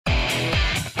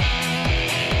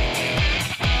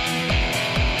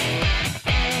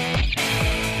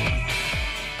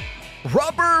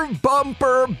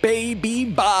bumper baby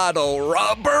bottle.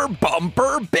 Rubber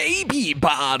bumper baby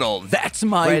bottle. That's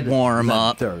my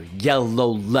warm-up. Leather, yellow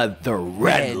leather,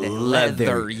 red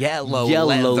leather, yellow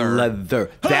leather.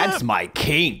 That's my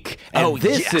kink. And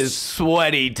this is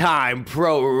Sweaty Time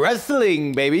Pro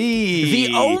Wrestling, baby.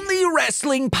 The only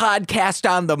wrestling podcast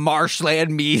on the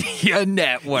Marshland Media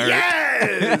Network.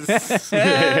 Yes!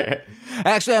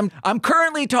 Actually, I'm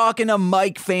currently talking to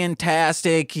Mike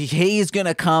Fantastic. He's going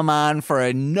to come on for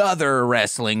another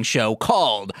wrestling show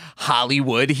called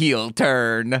Hollywood Heel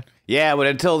Turn. Yeah, but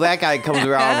until that guy comes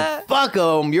around, fuck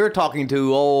him. You're talking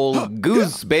to old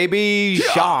Goose Baby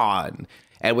Sean.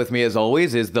 And with me, as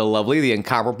always, is the lovely, the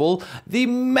incomparable, the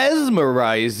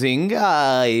mesmerizing,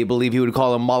 I believe you would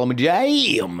call him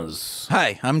James.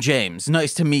 Hi, I'm James.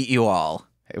 Nice to meet you all.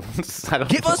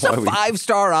 Give us a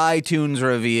 5-star iTunes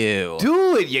review.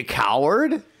 Do it, you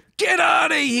coward. Get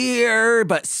out of here,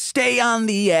 but stay on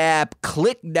the app.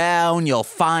 Click down. You'll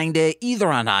find it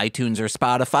either on iTunes or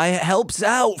Spotify. It helps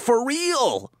out for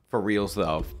real. For reals,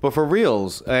 though. But for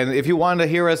reals. And if you want to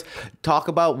hear us talk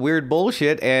about weird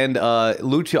bullshit and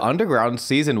Lucha Underground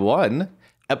Season 1,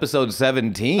 Episode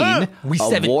 17. We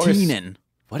 17ing.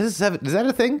 What is 7? Is that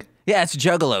a thing? Yeah, it's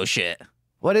juggalo shit.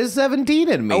 What is 17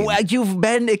 in me? Oh, you've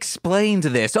been explained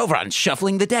this over on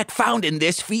Shuffling the Deck, found in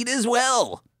this feed as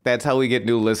well. That's how we get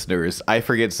new listeners. I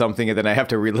forget something and then I have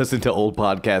to re-listen to old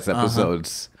podcast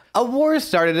episodes. A war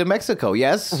started in Mexico,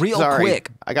 yes? Real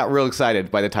quick. I got real excited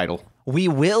by the title. We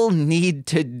will need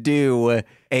to do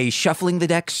a Shuffling the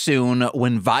Deck soon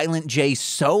when Violent J's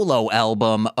solo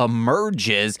album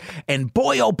emerges. And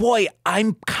boy, oh boy,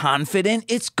 I'm confident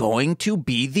it's going to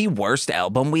be the worst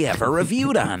album we ever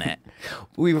reviewed on it.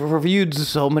 We've reviewed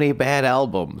so many bad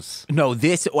albums. No,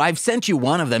 I've sent you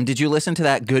one of them. Did you listen to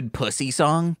that Good Pussy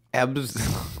song?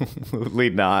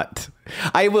 Absolutely not.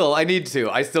 I will. I need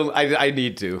to. I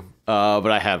need to.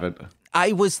 But I haven't.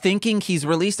 I was thinking he's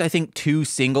released, I think, 2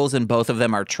 singles and both of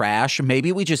them are trash.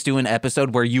 Maybe we just do an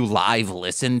episode where you live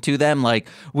listen to them. Like,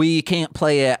 we can't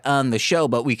play it on the show,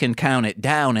 but we can count it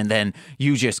down. And then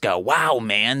you just go, wow,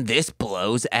 man, this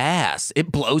blows ass.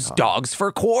 It blows dogs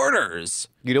for quarters.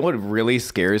 You know what really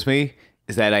scares me?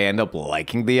 Is that I end up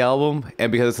liking the album. And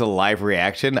because it's a live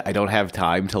reaction, I don't have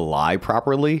time to lie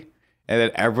properly. And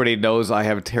then everybody knows I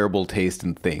have terrible taste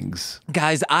in things.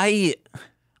 Guys, I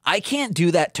can't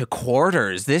do that to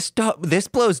quarters. This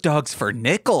blows dogs for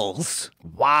nickels.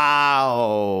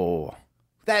 Wow.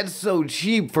 That's so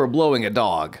cheap for blowing a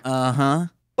dog. Uh-huh.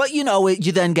 But you know,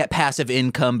 you then get passive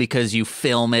income because you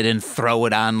film it and throw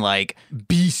it on like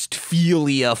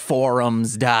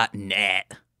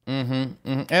beastphiliaforums.net. And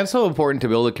it's so important to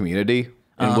build a community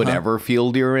in whatever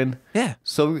field you're in. Yeah.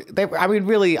 So,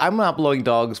 really, I'm not blowing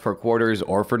dogs for quarters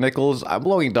or for nickels. I'm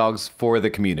blowing dogs for the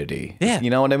community. Yeah.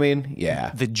 You know what I mean? Yeah.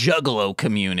 The juggalo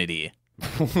community.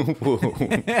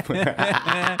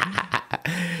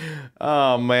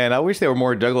 Oh, man. I wish there were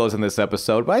more juggalos in this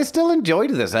episode, but I still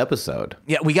enjoyed this episode.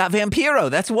 Yeah, we got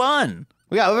Vampiro. That's one.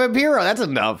 We got Vampiro. That's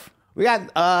enough. We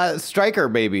got Striker,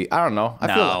 baby. I don't know.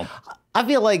 I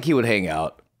feel like he would hang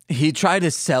out. He tried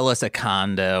to sell us a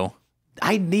condo.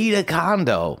 I need a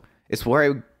condo. It's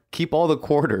where I keep all the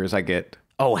quarters I get.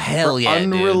 Oh, hell yeah,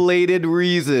 unrelated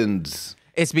reasons.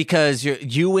 It's because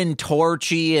you and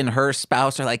Torchy and her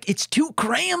spouse are like, it's too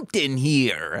cramped in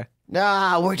here.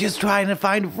 Nah, we're just trying to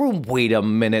find room. Wait a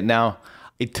minute now.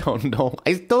 I don't know.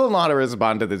 I still don't know how to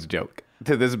respond to this joke,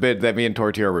 to this bit that me and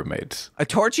Torchy are roommates.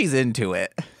 Torchy's into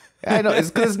it. I know,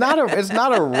 it's not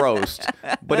a roast,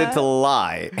 but it's a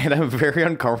lie, and I'm very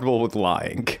uncomfortable with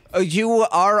lying. You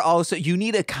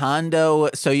need a condo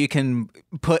so you can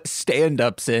put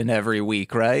stand-ups in every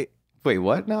week, right? Wait,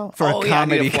 what now? For a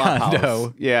comedy condo.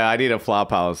 House. Yeah, I need a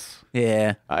flop house.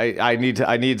 Yeah. I need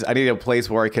a place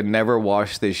where I can never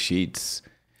wash the sheets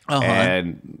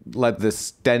and let the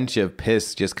stench of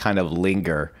piss just kind of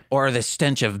linger. Or the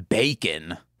stench of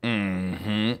bacon.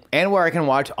 And where I can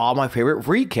watch all my favorite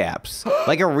recaps.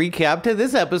 Like a recap to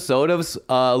this episode of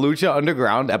Lucha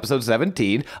Underground, episode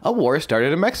 17, A War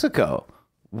Started in Mexico.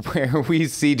 Where we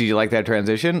see, did you like that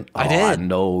transition? I did. I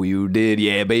know you did.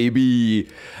 Yeah,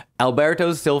 baby.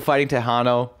 Alberto's still fighting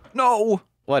Texano. No.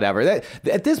 Whatever.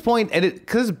 At this point, and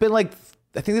because it's been like,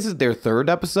 I think this is their 3rd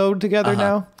episode together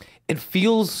now. It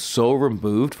feels so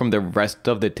removed from the rest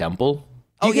of the temple.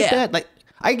 Do you get that?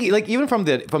 Even from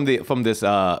this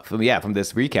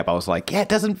recap, I was like, yeah,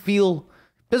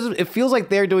 it feels like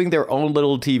they're doing their own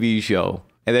little TV show.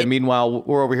 And then meanwhile,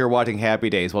 we're over here watching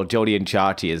Happy Days while Jody and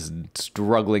Chachi is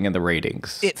struggling in the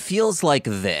ratings. It feels like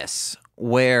this,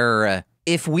 where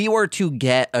if we were to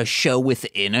get a show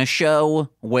within a show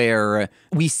where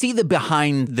we see the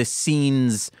behind the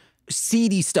scenes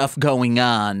seedy stuff going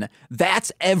on.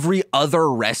 That's every other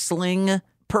wrestling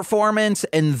performance.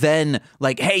 And then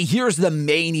like, hey, here's the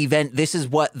main event. This is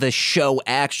what the show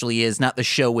actually is, not the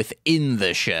show within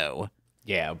the show.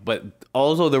 Yeah, but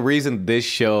also the reason this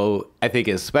show I think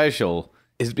is special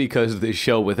is because the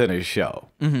show within a show.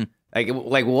 Mm-hmm.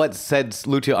 Like what sets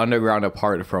Lucha Underground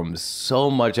apart from so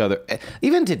much other,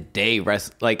 even today,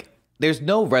 there's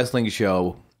no wrestling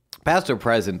show, past or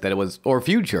present, that it was, or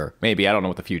future, maybe, I don't know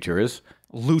what the future is.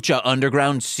 Lucha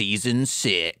Underground Season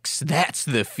 6. That's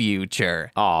the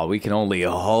future. Oh, we can only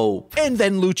hope. And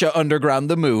then Lucha Underground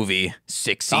the movie.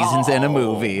 6 seasons and a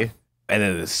movie. And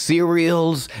then the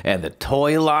cereals and the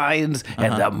toy lines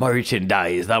and the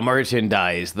merchandise, the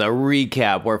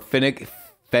recap where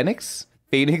Phoenix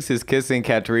is kissing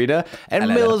Katrina, and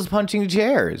Mill is punching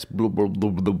chairs. We're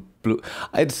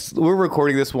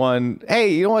recording this one.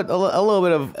 Hey, you know what? A little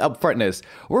bit of upfrontness.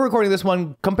 We're recording this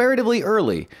one comparatively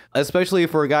early, especially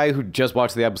for a guy who just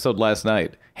watched the episode last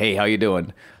night. Hey, how you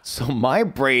doing? So my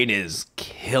brain is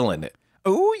killing it.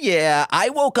 Oh, yeah.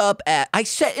 I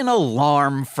set an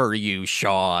alarm for you,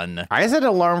 Sean. I set an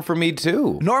alarm for me,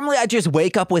 too. Normally, I just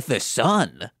wake up with the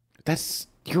sun.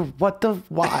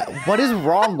 What is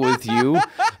wrong with you?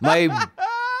 My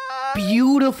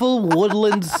beautiful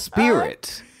woodland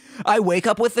spirit. I wake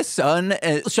up with the sun.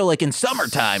 So like in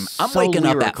summertime, I'm waking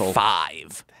lyrical. Up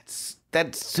at 5.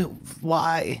 That's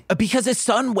why. Because the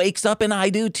sun wakes up and I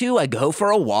do too. I go for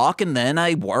a walk and then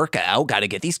I work out. Got to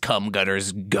get these cum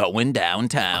gutters going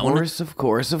downtown. Of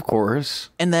course.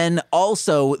 And then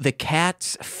also the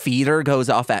cat's feeder goes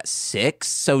off at 6.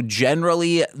 So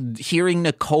generally hearing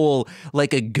Nicole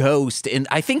like a ghost, and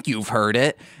I think you've heard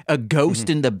it, a ghost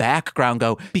in the background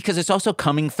go, because it's also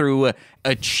coming through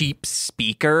a cheap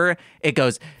speaker. It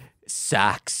goes,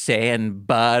 socks and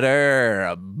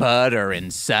butter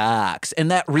and socks.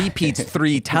 And that repeats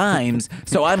 3 times.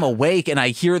 So I'm awake and I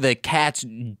hear the cats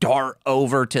dart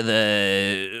over to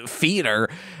the feeder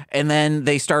and then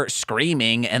they start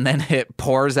screaming and then it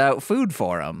pours out food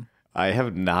for them. I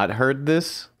have not heard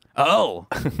this. Oh.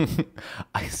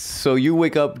 So you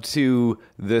wake up to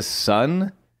the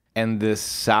sun and the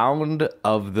sound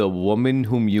of the woman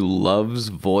whom you love's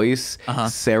voice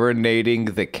serenading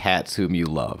the cats whom you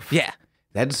love. Yeah.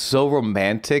 That's so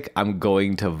romantic, I'm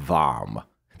going to vom.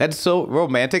 That's so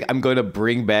romantic, I'm going to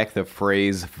bring back the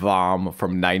phrase vom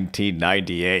from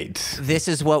 1998. This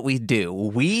is what we do.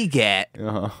 We get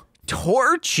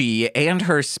Torchy and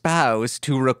her spouse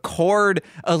to record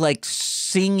a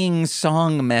singing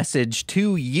song message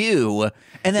to you.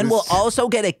 And then we'll also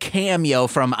get a cameo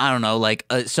from, I don't know,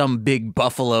 some big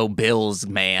Buffalo Bills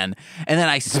man. And then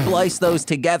I splice those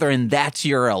together, and that's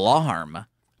your alarm.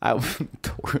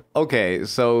 Okay,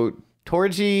 so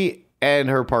Torgy and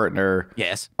her partner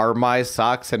are my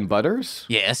socks and butters?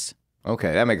 Yes.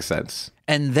 Okay, that makes sense.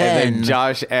 And then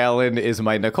Josh Allen is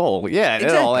my Nicole. Yeah,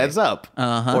 exactly. It all adds up.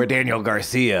 Or Daniel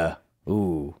Garcia.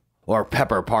 Ooh. Or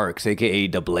Pepper Parks, a.k.a.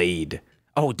 The Blade.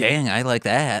 Oh, dang, I like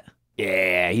that.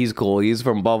 Yeah, he's cool. He's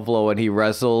from Buffalo and he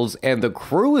wrestles. And the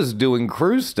crew is doing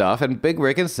crew stuff and Big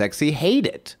Rick and Sexy hate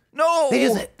it. No!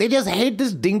 They just hate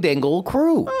this ding-dang-old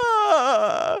crew.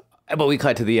 But we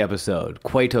cut to the episode.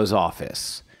 Cueto's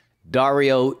office.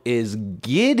 Dario is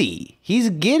giddy.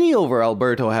 He's giddy over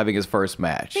Alberto having his first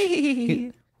match.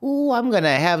 Ooh, I'm going to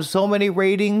have so many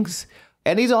ratings.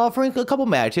 And he's offering a couple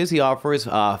matches. He offers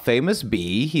Famous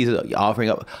B. He's offering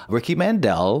up Ricky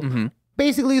Mandel. Mm-hmm.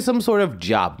 Basically some sort of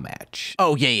job match.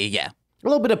 Oh, yeah. A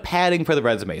little bit of padding for the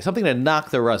resume. Something to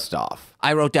knock the rust off.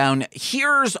 I wrote down,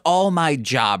 here's all my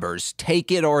jobbers.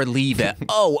 Take it or leave it.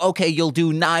 Oh, okay, you'll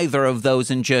do neither of those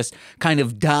and just kind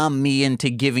of dom me into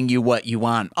giving you what you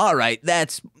want. All right,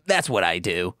 that's what I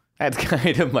do. That's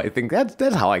kind of my thing.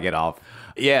 That's how I get off.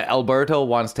 Yeah, Alberto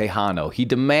wants Tejano. He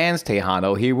demands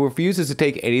Tejano. He refuses to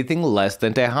take anything less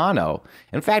than Tejano.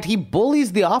 In fact, he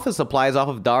bullies the office supplies off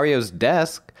of Dario's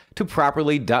desk to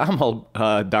properly dom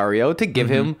Dario to give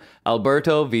him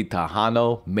Alberto v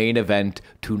Tejano main event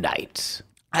tonight.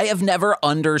 I have never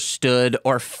understood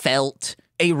or felt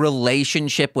a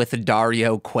relationship with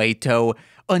Dario Cueto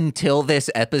until this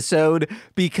episode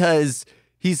because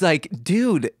he's like,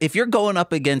 dude, if you're going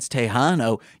up against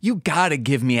Tejano, you gotta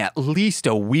give me at least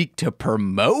a week to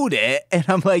promote it. And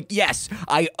I'm like, yes,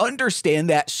 I understand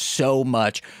that so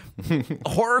much.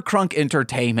 Horror Crunk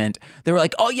Entertainment, they were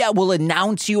like, oh yeah, we'll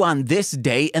announce you on this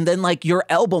date and then your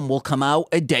album will come out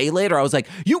a day later. I was like,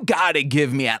 you gotta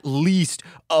give me at least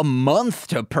a month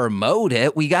to promote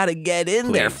it. We gotta get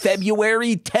in there.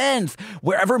 February 10th,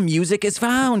 wherever music is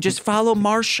found, just follow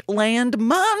Marshland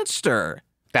Monster.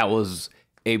 That was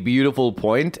a beautiful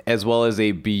point as well as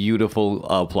a beautiful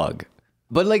plug.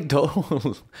 But like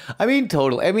total,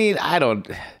 total. I don't.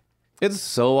 It's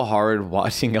so hard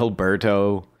watching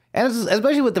Alberto, and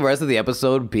especially with the rest of the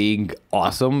episode being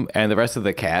awesome, and the rest of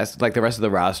the cast, like the rest of the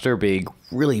roster, being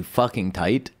really fucking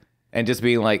tight, and just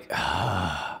being like,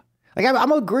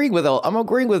 I'm agreeing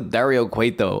with Dario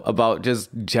Cueto about just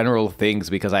general things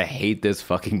because I hate this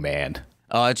fucking man.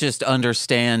 Oh, I just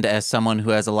understand as someone who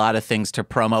has a lot of things to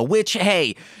promo. Which,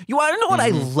 hey, you want to know what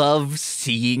I love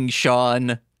seeing,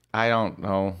 Sean? I don't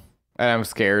know. And I'm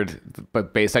scared,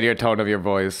 but based on your tone of your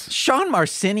voice. Sean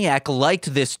Marciniak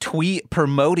liked this tweet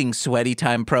promoting Sweaty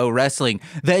Time Pro Wrestling,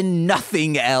 then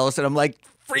nothing else. And I'm like,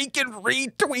 freaking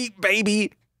retweet,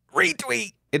 baby.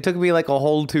 Retweet. It took me like a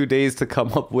whole 2 days to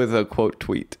come up with a quote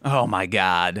tweet. Oh, my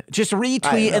God. Just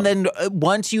retweet, and then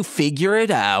once you figure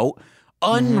it out,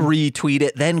 unretweet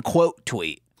it, then quote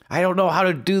tweet. I don't know how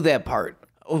to do that part.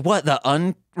 What, the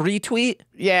unretweet?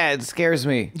 Yeah, it scares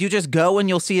me. You just go and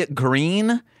you'll see it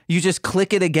green. You just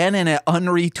click it again and it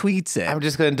unretweets it. I'm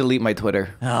just going to delete my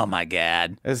Twitter. Oh, my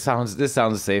God. This sounds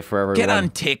safe for everyone. Get on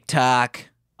TikTok.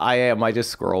 I am. I just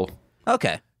scroll.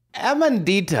 Okay.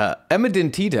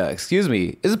 Amanditita, excuse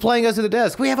me, is playing us to the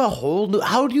desk. We have a whole new...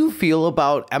 How do you feel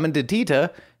about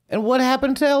Amanditita and what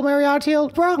happened to El Mariachi El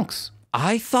Bronx?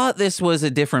 I thought this was a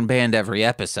different band every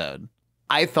episode.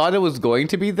 I thought it was going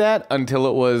to be that until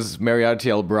it was Mariachi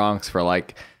El Bronx for I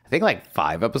think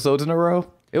 5 episodes in a row.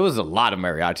 It was a lot of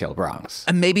Mariachi El Bronx.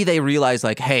 And maybe they realized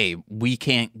hey, we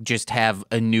can't just have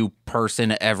a new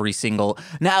person every single...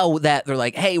 Now that they're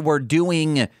like, hey, we're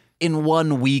doing in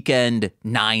one weekend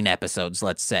 9 episodes,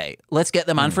 let's say. Let's get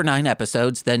them on for 9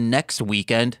 episodes. Then next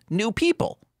weekend, new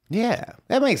people. Yeah,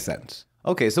 that makes sense.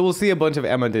 Okay, so we'll see a bunch of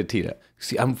Amanditita.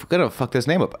 See, I'm going to fuck this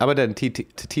name up.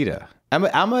 Amanditita.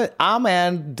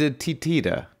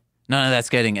 Amanditita. None of that's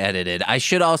getting edited. I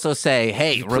should also say,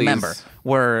 hey, Please. Remember,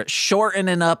 we're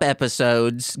shortening up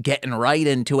episodes, getting right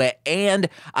into it, and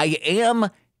I am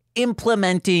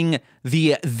implementing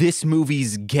this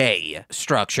movie's gay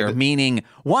structure, meaning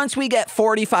once we get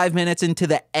 45 minutes into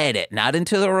the edit, not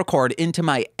into the record, into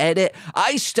my edit,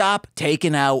 I stop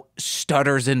taking out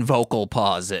stutters and vocal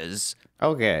pauses.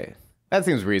 Okay, that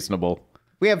seems reasonable.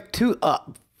 We have 2...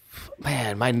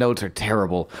 Man, my notes are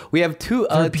terrible. We have two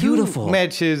beautiful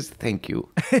matches. Thank you.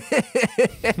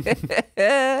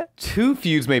 2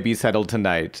 feuds may be settled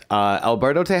tonight.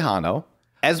 Alberto Texano,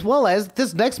 as well as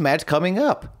this next match coming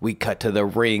up. We cut to the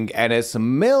ring, and it's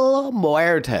Mil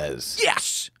Muertes.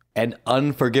 Yes! An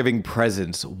unforgiving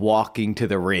presence walking to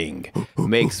the ring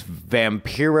makes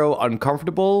Vampiro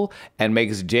uncomfortable and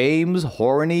makes James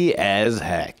horny as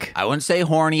heck. I wouldn't say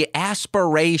horny,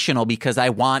 aspirational, because I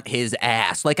want his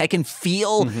ass. I can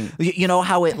feel, you know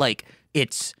how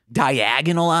it's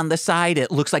diagonal on the side?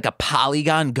 It looks like a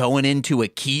polygon going into a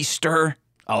keister.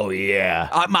 Oh, yeah.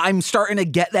 I'm starting to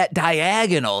get that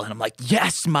diagonal, and I'm like,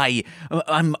 yes,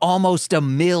 I'm almost a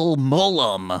Mil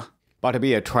Mullum. About to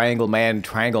be a Triangle Man,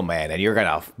 and you're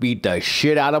gonna beat the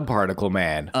shit out of Particle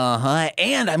Man.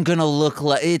 And I'm gonna look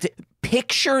like it.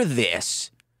 Picture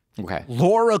this. Okay.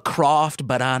 Laura Croft,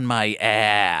 but on my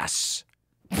ass.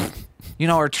 You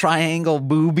know, her triangle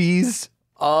boobies.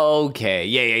 Okay.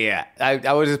 Yeah.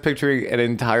 I was just picturing an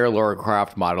entire Laura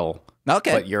Croft model.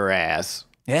 Okay. But your ass.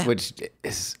 Yeah. Which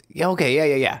is,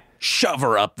 okay, yeah. Shove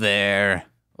her up there.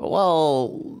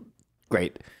 Well,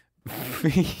 great.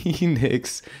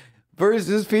 Phoenix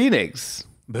versus Phoenix.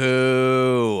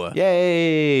 Boo.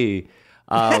 Yay.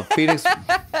 Phoenix.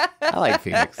 I like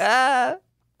Phoenix.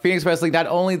 Phoenix wrestling not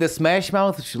only the Smash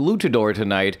Mouth luchador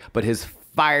tonight, but his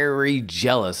fiery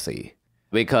jealousy.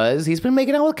 Because he's been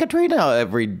making out with Katrina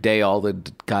every day, all the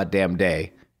goddamn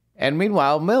day. And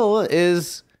meanwhile, Mil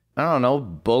is, I don't know,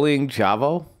 bullying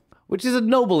Chavo, which is a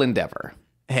noble endeavor.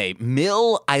 Hey,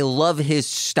 Mil, I love his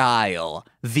style.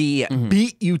 The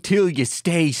beat you till you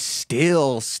stay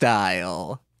still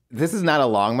style. This is not a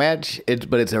long match,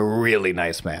 but it's a really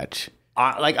nice match.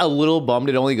 A little bummed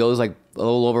it only goes a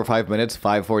little over 5 minutes,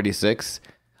 5:46.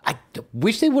 I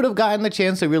wish they would have gotten the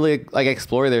chance to really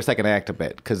explore their second act a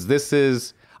bit, because this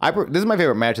is my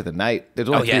favorite match of the night. There's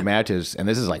only 3 matches, and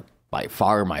this is by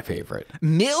far my favorite.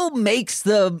 Mil makes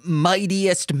the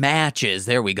mightiest matches.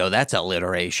 There we go. That's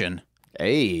alliteration.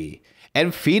 Hey,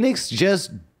 and Phoenix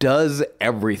just does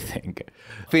everything.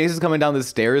 Phoenix is coming down the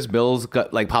stairs. Mil's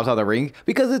pops out of the ring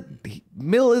because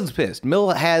Mil is pissed.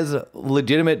 Mil has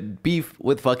legitimate beef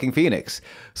with fucking Phoenix.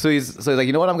 So he's like,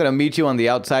 you know what? I'm gonna meet you on the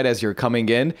outside as you're coming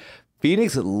in.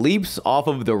 Phoenix leaps off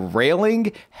of the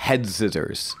railing, head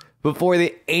scissors.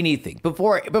 anything,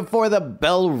 before the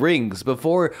bell rings,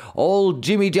 before old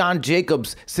Jimmy John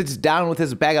Jacobs sits down with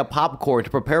his bag of popcorn to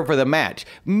prepare for the match,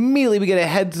 immediately we get a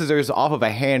head scissors off of a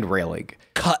hand railing.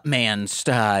 Cutman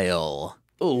style.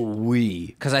 Ooh-wee.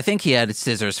 Because I think he had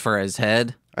scissors for his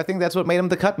head. I think that's what made him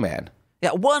the Cutman.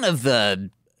 Yeah, one of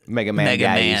the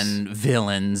Megaman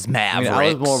villains, Mavericks.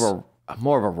 I was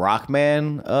more of a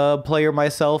Rockman player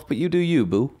myself, but you do you,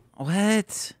 boo.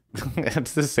 What?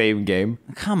 It's the same game.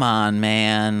 Come on,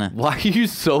 man. Why are you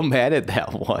so mad at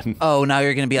that one? Oh, now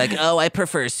you're going to be like, oh, I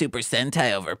prefer Super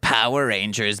Sentai over Power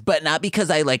Rangers, but not because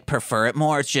I prefer it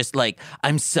more. It's just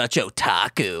I'm such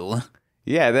otaku.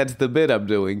 Yeah, that's the bit I'm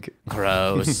doing.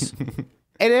 Gross.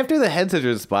 And after the head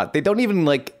scissors spot, they don't even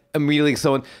immediately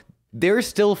someone. They're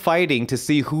still fighting to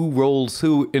see who rolls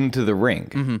who into the ring.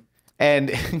 Mm-hmm.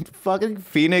 And fucking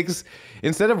Phoenix,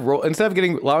 instead of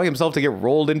allowing himself to get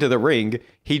rolled into the ring,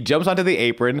 he jumps onto the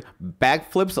apron,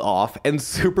 backflips off, and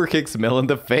super kicks Mill in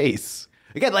the face.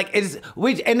 Again,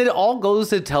 and it all goes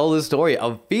to tell the story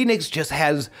of Phoenix just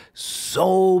has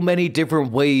so many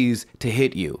different ways to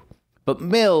hit you, but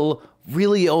Mill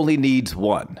really only needs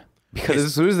one, because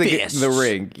as soon as they get in the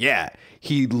ring,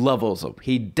 he levels him.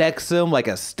 He decks him like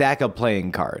a stack of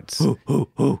playing cards.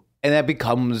 And that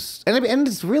becomes, and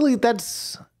it's really,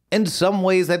 that's, in some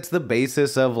ways, that's the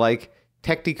basis of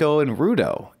Technico and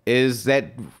Rudo, is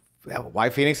that why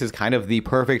Phoenix is kind of the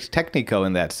perfect Technico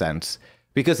in that sense,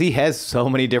 because he has so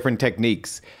many different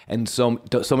techniques and so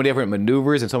many different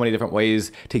maneuvers and so many different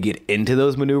ways to get into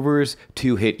those maneuvers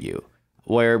to hit you,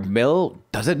 where Mill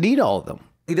doesn't need all of them.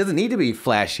 He doesn't need to be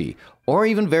flashy or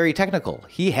even very technical.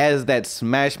 He has that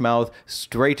smash mouth,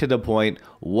 straight to the point.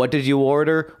 What did you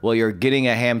order? Well, you're getting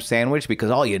a ham sandwich, because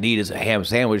all you need is a ham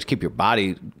sandwich. Keep your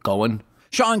body going.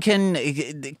 Sean, can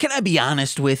I be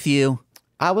honest with you?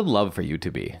 I would love for you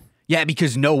to be. Yeah,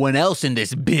 because no one else in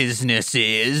this business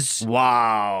is.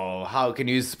 Wow, how can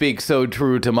you speak so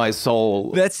true to my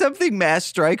soul? That's something Mass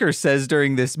Striker says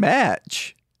during this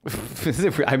match.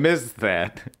 I missed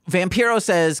that. Vampiro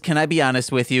says, can I be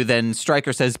honest with you? Then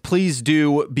Stryker says, please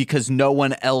do, because no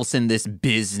one else in this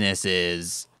business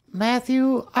is.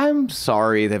 Matthew, I'm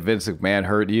sorry that Vince McMahon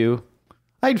hurt you.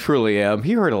 I truly am.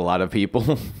 He hurt a lot of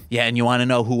people. Yeah, and you want to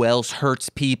know who else hurts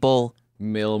people?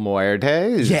 Mil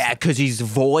Muertes. Yeah, because he's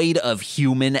void of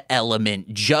human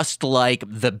element, just like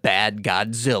the bad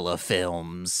Godzilla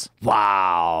films.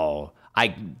 Wow.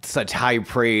 Such high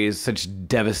praise, such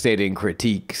devastating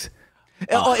critiques.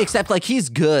 Oh, except he's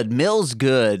good. Mill's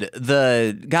good.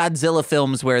 The Godzilla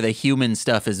films where the human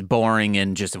stuff is boring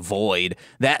and just void,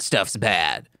 that stuff's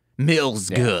bad.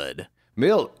 Mill's good.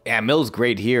 Mill's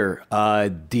great here.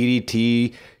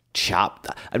 DDT, chopped.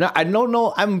 I don't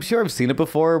know. I'm sure I've seen it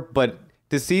before, but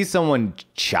to see someone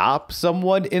chop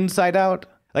someone inside out,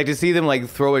 to see them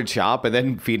throw a chop and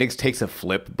then Phoenix takes a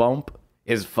flip bump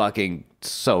is fucking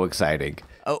so exciting.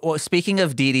 Well, speaking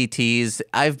of DDTs,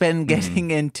 I've been getting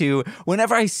into,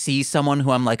 whenever I see someone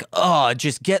who I'm oh,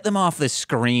 just get them off the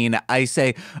screen, I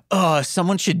say, oh,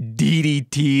 someone should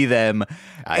DDT them.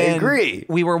 I agree.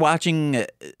 We were watching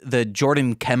the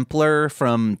Jordan Kempler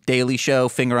from Daily Show,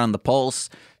 Finger on the Pulse,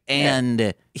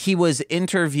 and he was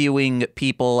interviewing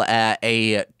people at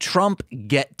a Trump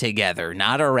get-together,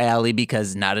 not a rally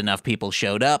because not enough people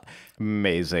showed up.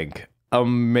 Amazing.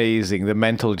 The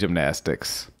mental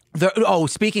gymnastics.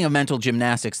 Speaking of mental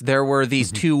gymnastics, there were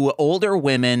these two older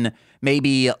women,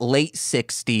 maybe late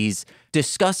 60s,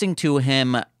 discussing to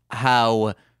him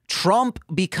how Trump,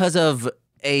 because of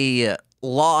a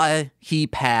law he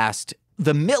passed,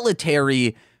 the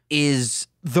military is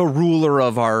the ruler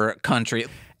of our country.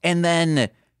 And then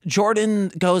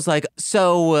Jordan goes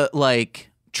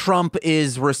Trump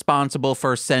is responsible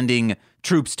for sending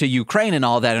troops to Ukraine and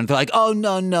all that, and they're like, oh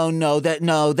no,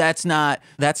 that's not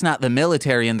the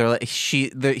military, and they're like,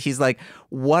 he's like,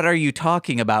 what are you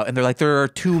talking about? And they're like, there are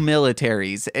two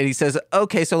militaries, and he says,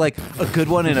 okay, so a good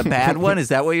one and a bad one, is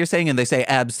that what you're saying? And they say,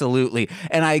 absolutely.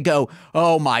 And I go,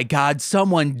 oh my God,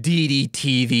 someone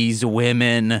DDT these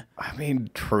women. I mean,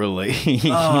 truly.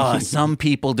 Some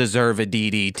people deserve a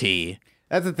DDT.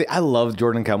 That's the thing. I love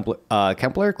Jordan Klemper.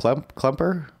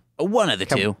 One of the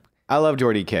two. I love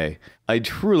Jordy K. I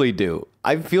truly do.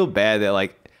 I feel bad that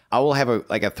I will have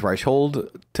a threshold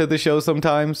to the show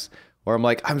sometimes where I'm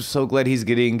I'm so glad he's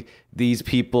getting these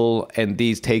people and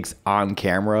these takes on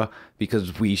camera,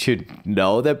 because we should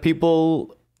know that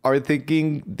people are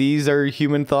thinking these are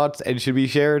human thoughts and should be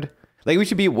shared. We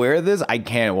should be aware of this. I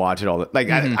can't watch it all.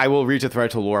 I will reach a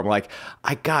threshold where I'm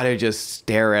I gotta just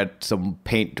stare at some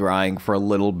paint drying for a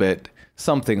little bit.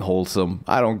 Something wholesome.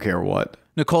 I don't care what.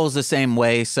 Nicole's the same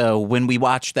way, so when we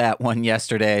watched that one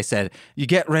yesterday, I said, you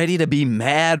get ready to be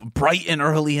mad bright and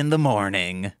early in the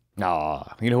morning.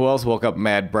 Aw, you know who else woke up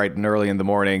mad bright and early in the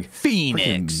morning?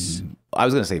 Phoenix. I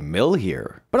was going to say Mill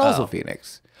here, but also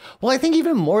Phoenix. Well, I think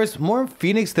even more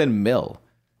Phoenix than Mill.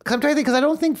 Because I'm trying to think, because I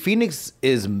don't think Phoenix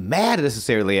is mad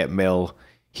necessarily at Mill.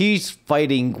 He's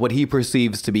fighting what he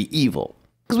perceives to be evil.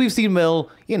 Because we've seen Mill,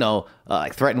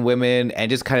 like threaten women and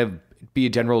just kind of be a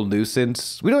general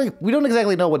nuisance. We don't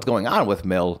exactly know what's going on with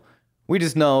Mill. We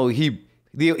just know he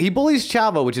bullies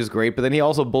Chavo, which is great, but then he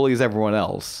also bullies everyone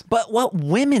else. But what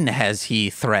women has he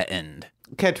threatened?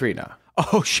 Katrina.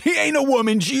 Oh, she ain't a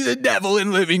woman. She's a devil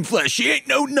in living flesh. She ain't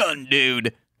no nun,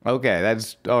 dude. Okay,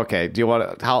 that's okay. Do you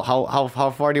want to, how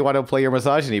far do you want to play your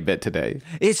misogyny bit today?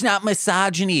 It's not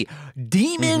misogyny.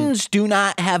 Demons do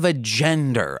not have a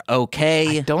gender,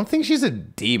 okay? I don't think she's a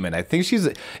demon. I think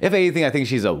if anything, I think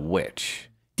she's a witch.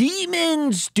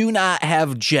 Demons do not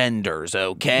have genders,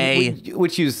 okay?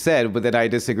 Which you said, but then I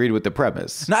disagreed with the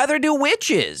premise. Neither do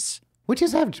witches.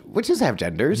 Witches have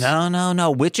genders. No.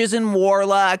 Witches and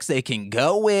warlocks, they can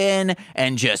go in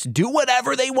and just do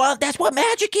whatever they want. That's what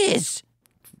magic is.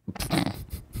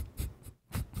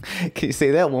 Can you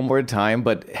say that one more time,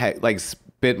 but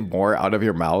spit more out of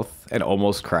your mouth and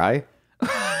almost cry?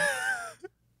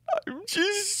 I'm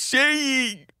just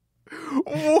saying.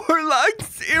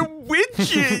 Warlocks and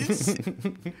witches.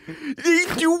 They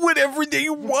do whatever they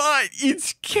want.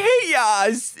 It's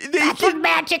chaos. That's what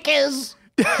magic is.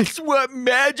 That's what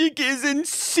magic is in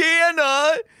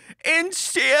Santa. And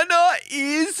Santa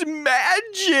is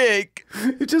magic.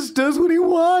 He just does what he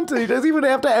wants. He doesn't even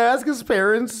have to ask his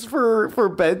parents for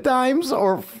bedtimes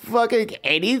or fucking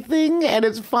anything. And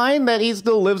it's fine that he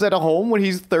still lives at a home when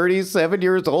he's 37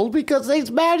 years old because he's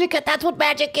magic. That's what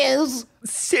magic is.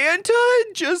 Santa,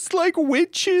 just like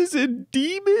witches and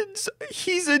demons,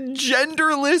 he's a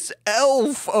genderless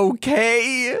elf,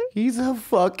 okay? He's a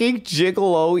fucking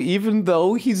gigolo even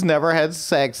though he's never had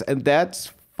sex. And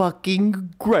that's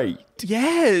fucking great.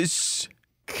 Yes.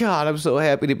 God, I'm so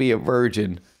happy to be a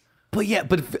virgin. But yeah,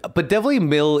 but definitely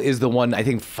Mill is the one I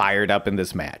think fired up in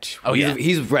this match. Oh yeah,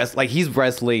 he's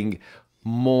wrestling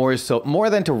more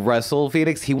than to wrestle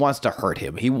Phoenix. He wants to hurt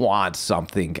him. He wants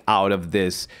something out of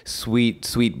this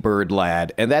sweet bird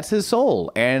lad, and that's his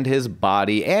soul and his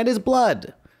body and his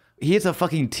blood. He hits a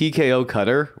fucking TKO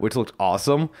cutter, which looked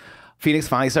awesome. Phoenix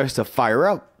finally starts to fire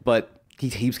up, but he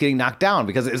keeps getting knocked down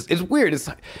because it's weird.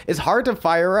 It's hard to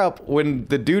fire up when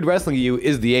the dude wrestling you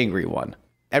is the angry one.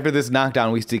 After this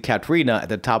knockdown, we see Katrina at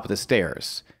the top of the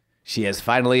stairs. She has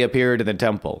finally appeared in the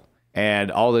temple.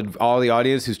 And all the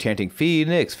audience who's chanting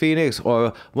Phoenix, Phoenix,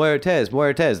 or Muertes,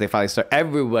 Muertes, they finally start.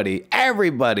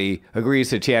 Everybody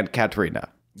agrees to chant Katrina.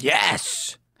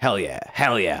 Yes. Hell yeah,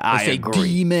 I say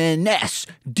agree. Demoness.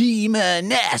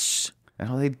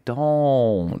 No, they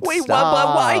don't. Wait,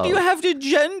 Stop. why do you have to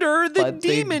gender the But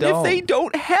demon if they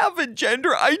don't have a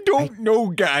gender? I don't know,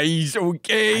 guys,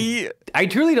 okay? I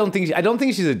truly don't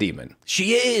think she's a demon.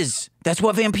 She is. That's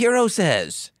what Vampiro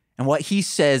says. And what he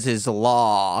says is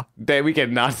law. That we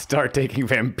cannot start taking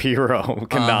Vampiro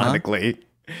canonically.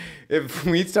 If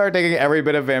we start taking every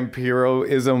bit of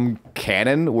Vampiroism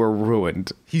canon, we're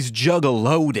ruined. He's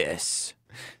Juggalotus.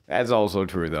 That's also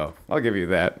true, though. I'll give you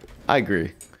that. I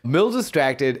agree. Mill's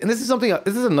distracted, and this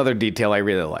is another detail I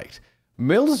really liked.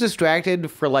 Mill's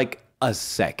distracted for like a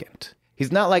second.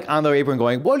 He's not like on the apron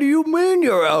going, "What do you mean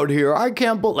you're out here? I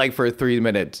can't believe," like for 3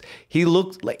 minutes. He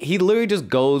literally just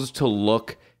goes to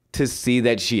look to see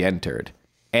that she entered.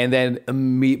 And then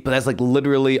but that's like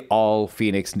literally all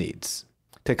Phoenix needs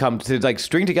to come to like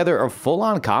string together a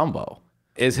full-on combo.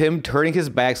 Is him turning his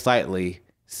back slightly,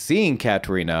 seeing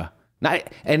Katrina, not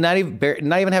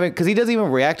even having, because he doesn't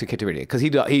even react to Katrina, because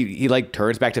he like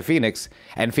turns back to Phoenix,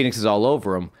 and Phoenix is all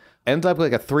over him. Ends up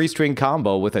like a 3-string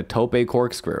combo with a tope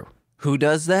corkscrew. Who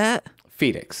does that?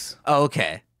 Phoenix.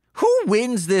 Okay. Who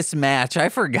wins this match? I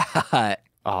forgot.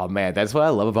 Oh man, that's what I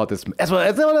love about this. That's what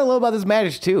I love about this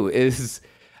match too. Is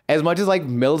as much as like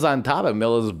Mill's on top of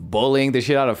Mill is bullying the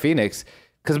shit out of Phoenix,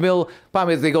 because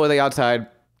problem is they go to the outside.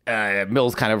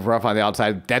 Mill's kind of rough on the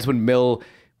outside. That's when Mill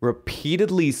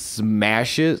repeatedly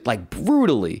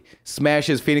brutally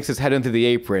smashes Phoenix's head into the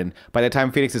apron. By the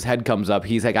time Phoenix's head comes up,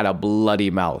 he's got a bloody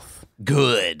mouth.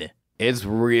 Good. It's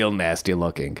real nasty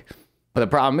looking. But the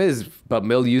problem is,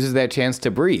 Mill uses that chance to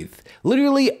breathe.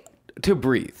 Literally to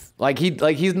breathe.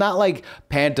 He's not like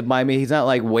pantomiming. He's not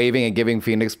like waving and giving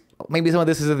Phoenix. Maybe some of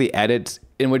this is in the edits,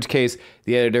 in which case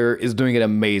the editor is doing an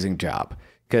amazing job.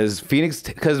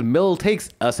 Because Mill takes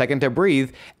a second to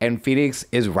breathe, and Phoenix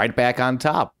is right back on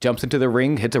top. Jumps into the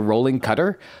ring, hits a rolling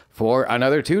cutter for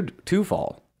another two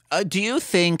fall. Do you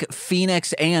think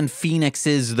Phoenix and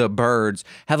Phoenix's the birds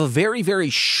have a very, very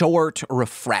short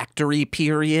refractory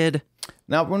period?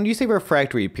 Now, when you say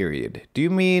refractory period, do you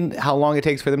mean how long it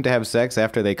takes for them to have sex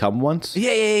after they come once?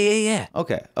 Yeah.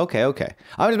 Okay. I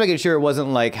was just making sure it wasn't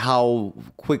like how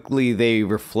quickly they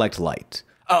reflect light.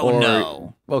 Oh,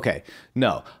 no. Okay,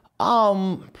 no. How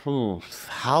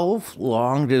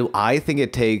long do I think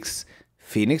it takes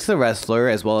Phoenix the wrestler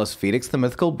as well as Phoenix the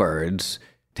mythical birds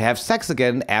to have sex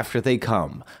again after they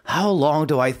come? How long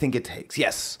do I think it takes?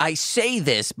 Yes. I say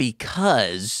this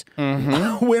because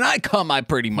when I come, I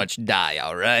pretty much die,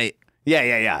 all right?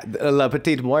 Yeah. La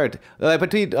petite morte.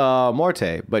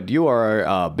 Morte, but you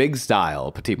are big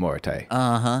style, petite morte.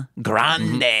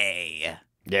 Grande.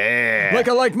 Yeah. Like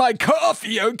I like my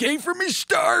coffee, okay, from me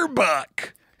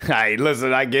Starbucks. Hey,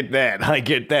 listen, I get that.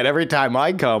 Every time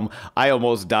I come, I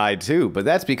almost die too, but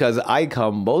that's because I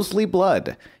come mostly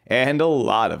blood, and a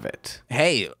lot of it.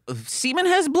 Hey, semen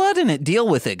has blood in it. Deal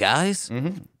with it, guys.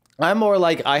 I'm more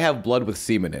like I have blood with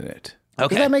semen in it.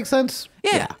 Okay. Does that make sense?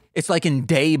 Yeah. It's like in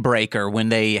Daybreaker when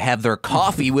they have their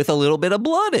coffee with a little bit of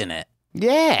blood in it.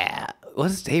 Yeah.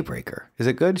 What's Daybreaker? Is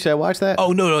it good? Should I watch that?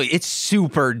 Oh, no, it's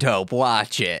super dope.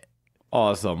 Watch it.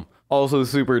 Awesome. Also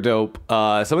super dope.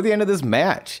 So at the end of this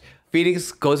match,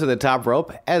 Phoenix goes to the top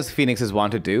rope, as Phoenix is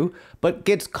wont to do, but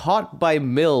gets caught by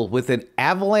Mill with an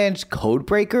avalanche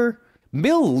codebreaker.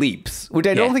 Mill leaps, which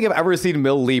I don't think I've ever seen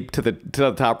Mill leap to the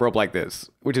top rope like this,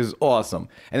 which is awesome.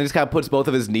 And then just kind of puts both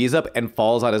of his knees up and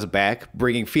falls on his back,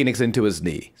 bringing Phoenix into his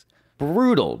knees.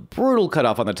 Brutal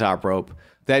cutoff on the top rope.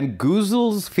 Then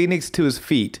goozles Phoenix to his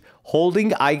feet,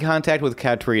 holding eye contact with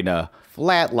Katrina.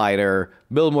 Flatliner.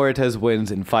 Mil Muertes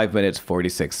wins in 5 minutes,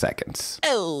 46 seconds.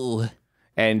 Oh.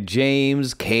 And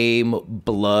James came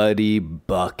bloody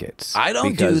buckets. I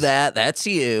don't do that. That's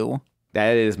you.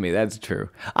 That is me. That's true.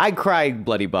 I cried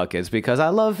bloody buckets because I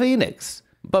love Phoenix.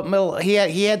 But Mil, he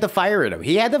had the fire in him.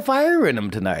 He had the fire in him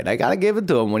tonight. I got to give it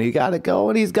to him. When he got it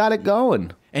going, he's got it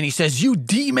going. And he says, "You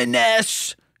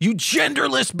demoness, you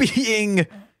genderless being,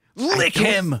 lick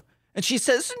him." And she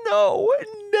says, "No,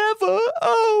 never.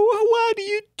 Oh, why do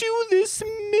you do this,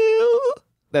 Mil?"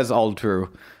 That's all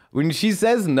true. When she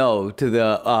says no to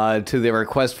the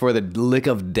request for the lick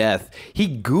of death,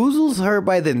 he goozles her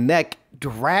by the neck,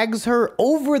 drags her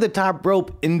over the top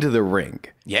rope into the ring.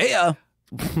 Yeah.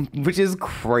 Which is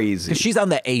crazy. Because she's on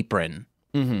the apron.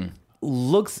 Mm-hmm.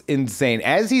 Looks insane.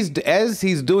 As he's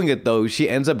doing it, though, she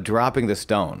ends up dropping the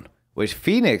stone, which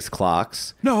Phoenix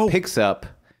clocks, picks up,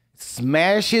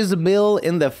 smashes Mill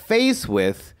in the face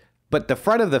with, but the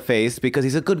front of the face, because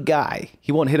he's a good guy.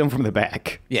 He won't hit him from the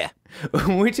back. Yeah.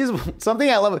 Which is something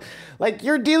I love. Like,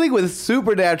 you're dealing with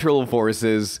supernatural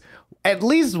forces. At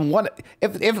least one,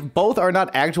 if both are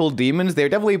not actual demons, they're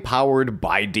definitely powered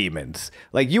by demons.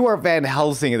 Like, you are Van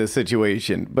Helsing in this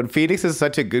situation, but Phoenix is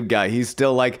such a good guy. He's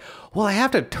still like, well, I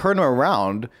have to turn him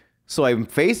around so I'm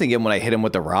facing him when I hit him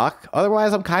with the rock.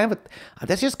 Otherwise,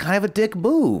 that's just kind of a dick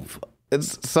move.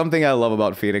 It's something I love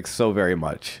about Phoenix so very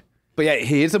much. But yeah,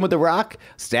 he hits him with the rock,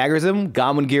 staggers him.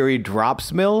 Gamangiri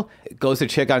drops Mill, goes to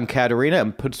check on Katarina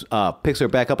and picks her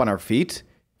back up on her feet.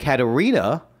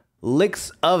 Katarina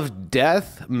licks of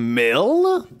death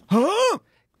Mill? Huh?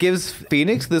 Gives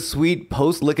Phoenix the sweet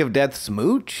post-lick of death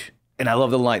smooch. And I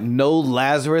love the line, "No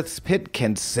Lazarus pit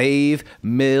can save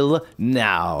Mill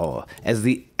now," as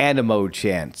the Animo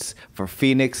chants for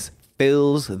Phoenix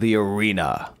fills the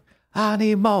arena.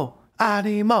 Animo,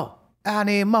 animo,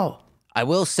 animo. I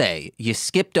will say, you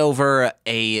skipped over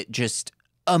a just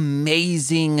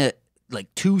amazing,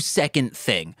 2-second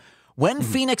thing. When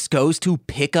Phoenix goes to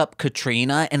pick up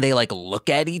Katrina and they look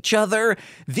at each other,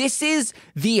 this is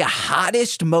the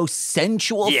hottest, most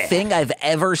sensual thing I've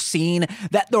ever seen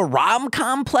that the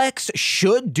rom-complex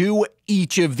should do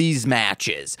each of these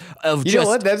matches. You know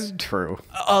what? That's true.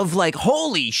 Of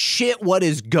holy shit, what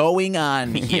is going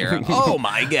on here? Oh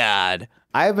my God.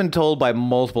 I've been told by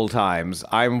multiple times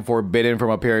I'm forbidden from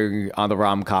appearing on the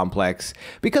Rom-Complex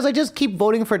because I just keep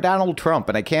voting for Donald Trump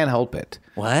and I can't help it.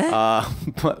 What?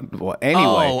 Well,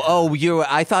 anyway.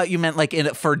 I thought you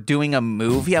meant for doing a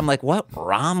movie. I'm like, what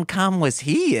rom-com was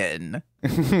he in?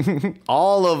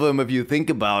 All of them, if you think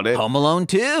about it. Home Alone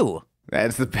 2.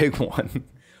 That's the big one.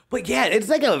 But yeah, it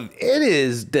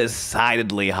is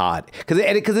decidedly hot because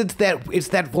it's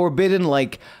that forbidden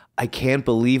I can't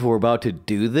believe we're about to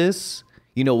do this.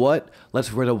 You know what?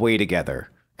 Let's run away together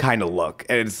kind of look.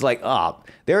 And it's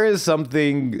there is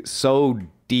something so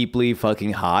deeply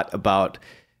fucking hot about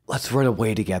let's run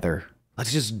away together.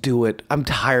 Let's just do it. I'm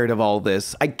tired of all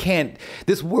this. I can't.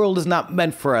 This world is not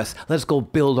meant for us. Let's go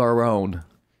build our own.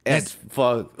 And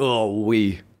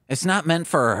It's not meant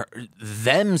for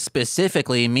them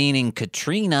specifically, meaning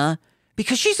Katrina,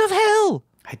 because she's of hell.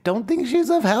 I don't think she's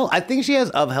of hell. I think she has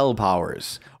of hell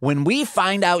powers. When we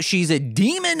find out she's a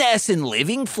demoness in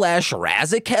living flesh,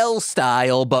 Razakel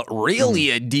style, but really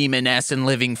a demoness in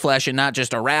living flesh and not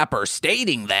just a rapper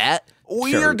stating that,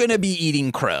 we're going to be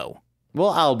eating crow.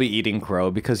 Well, I'll be eating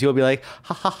crow because you'll be like,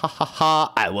 ha ha ha ha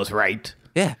ha, I was right.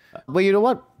 Yeah. But you know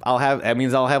what? That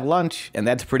means I'll have lunch, and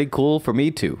that's pretty cool for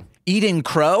me too. Eating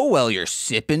crow while you're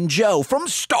sipping Joe from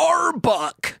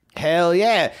Starbuck. Hell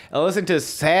yeah. I'll listen to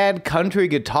sad country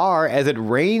guitar as it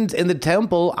rains in the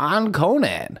temple on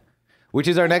Conan, which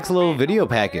is our next little video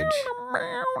package.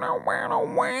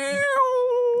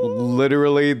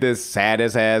 Literally the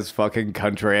saddest ass fucking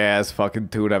country ass fucking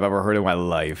tune I've ever heard in my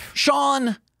life.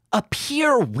 Sean,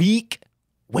 appear weak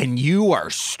when you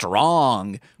are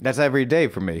strong. That's every day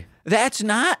for me. That's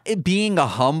not being a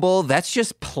humble. That's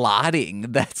just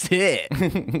plotting. That's it.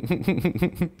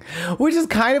 Which is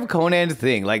kind of Conan's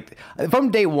thing. Like, from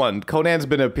day one, Conan's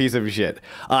been a piece of shit.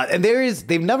 And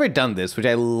they've never done this, which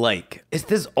I like.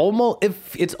 It's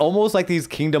almost like these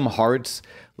Kingdom Hearts,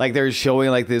 like they're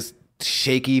showing like this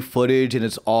shaky footage, and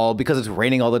it's all because it's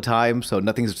raining all the time, so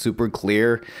nothing's super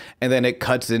clear. And then it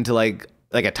cuts into like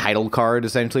a title card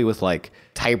essentially with like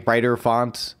typewriter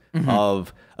fonts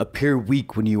of appear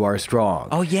weak when you are strong.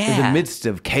 Oh, yeah. In the midst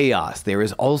of chaos, there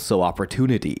is also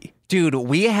opportunity. Dude,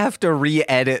 we have to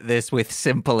re-edit this with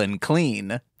simple and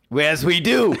clean. Yes, we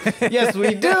do. Yes,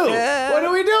 we do. What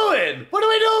are we doing? What are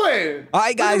we doing? All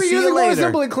right, guys, see you later.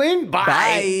 Simple and clean?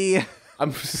 Bye.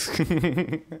 I'm just...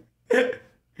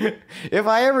 If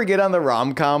I ever get on the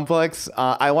ROM complex,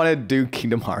 I want to do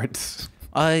Kingdom Hearts.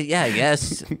 Yeah, I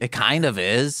guess it kind of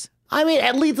is. I mean,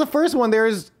 at least the first one,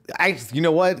 you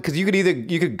know what? Because you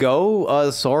could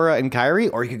go Sora and Kairi,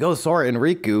 or you could go Sora and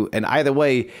Riku, and either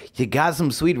way, you got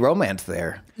some sweet romance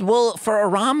there. Well, for a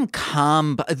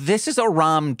rom-com, this is a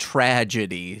rom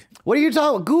tragedy. What are you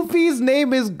talking? Goofy's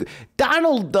name is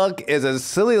Donald Duck. Is a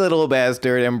silly little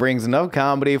bastard and brings enough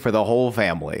comedy for the whole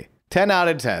family. 10 out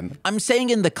of 10. I'm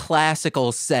saying in the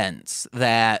classical sense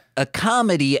that a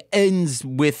comedy ends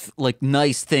with like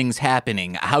nice things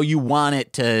happening, how you want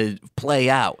it to play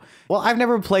out. Well, I've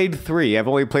never played 3. I've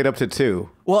only played up to 2.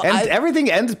 Well, and everything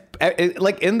ends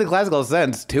like in the classical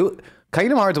sense.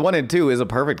 Kingdom Hearts 1 and 2 is a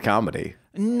perfect comedy.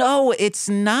 No, it's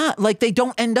not. Like they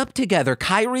don't end up together.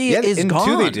 Kairi is gone.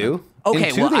 In 2 they do.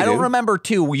 Okay, well, I don't remember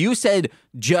 2. You said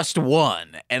just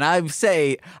 1, and I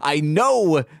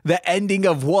know the ending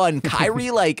of 1.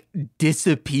 Kairi, like,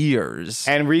 disappears.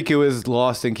 And Riku is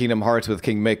lost in Kingdom Hearts with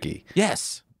King Mickey.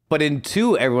 Yes. But in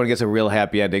 2, everyone gets a real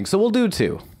happy ending, so we'll do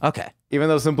 2. Okay. Even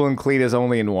though Simple and Clean is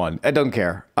only in 1. I don't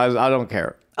care. I don't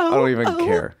care. I don't even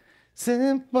care.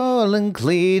 Simple and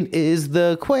Clean is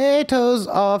the Quato's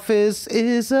office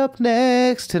is up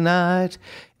next tonight.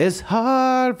 It's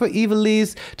hard for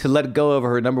Evilise to let go of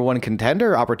her #1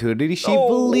 contender opportunity she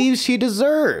believes she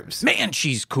deserves. Man,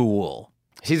 she's cool.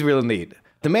 She's really neat.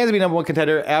 Demands to be #1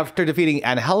 contender after defeating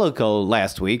Angelico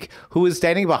last week, who is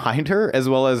standing behind her, as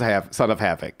well as Son of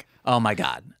Havoc. Oh my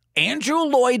God. Andrew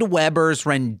Lloyd Webber's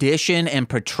rendition and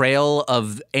portrayal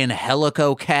of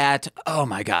Angelico Cat. Oh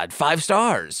my God, 5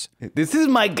 stars. This is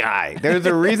my guy. There's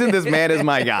a reason this man is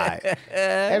my guy.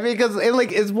 And because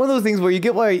it's one of those things where you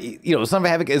get why, Son of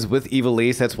Havoc is with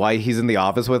Evilise. That's why he's in the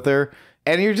office with her.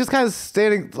 And you're just kind of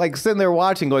sitting there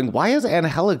watching going, why is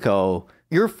Angelico,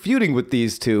 you're feuding with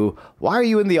these two. Why are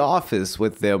you in the office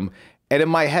with them? And in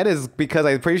my head is because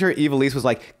I'm pretty sure Evilise was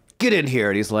like, get in here.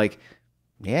 And he's like,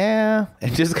 yeah,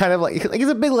 and just kind of like he's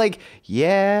a bit like,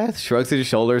 yeah, shrugs his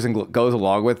shoulders and goes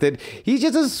along with it. He's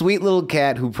just a sweet little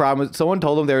cat who promised, someone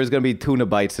told him there was going to be tuna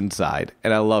bites inside,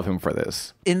 and I love him for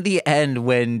this. In the end,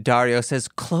 when Dario says,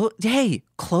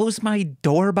 close my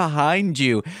door behind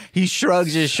you, he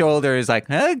shrugs his shoulders like,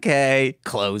 okay,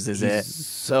 closes it.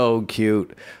 So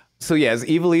cute. So yes,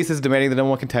 Evilise is demanding the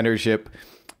 #1 contendership.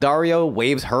 Dario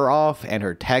waves her off and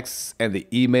her texts and the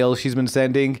emails she's been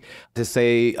sending to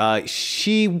say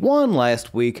she won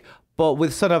last week, but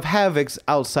with Son of Havoc's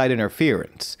outside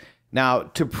interference. Now,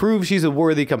 to prove she's a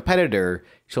worthy competitor,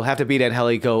 she'll have to beat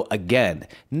Angelico again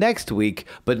next week,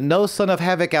 but no Son of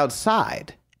Havoc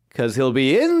outside, because he'll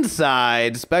be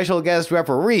inside special guest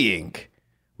refereeing,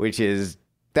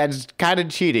 that's kind of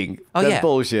cheating. That's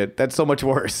bullshit. That's so much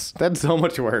worse.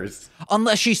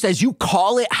 Unless she says, you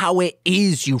call it how it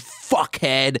is, you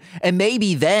fuckhead. And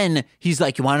maybe then he's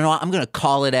like, you want to know what? I'm going to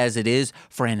call it as it is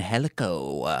for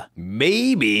Angelico.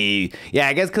 Maybe. Yeah,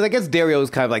 I guess Dario's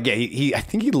kind of like, I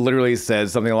think he literally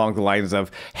says something along the lines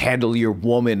of, handle your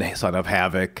woman, Son of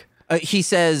Havoc. He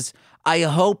says, I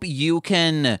hope you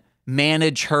can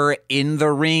manage her in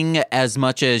the ring as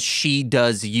much as she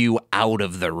does you out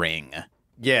of the ring.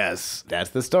 Yes, that's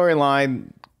the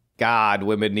storyline. God,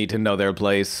 women need to know their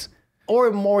place.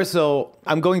 Or more so,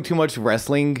 I'm going too much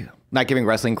wrestling, not giving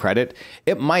wrestling credit.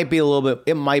 It might be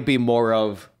more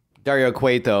of Dario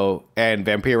Cueto and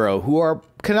Vampiro, who are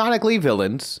canonically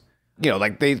villains. You know,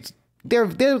 like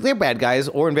they're bad guys,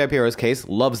 or in Vampiro's case,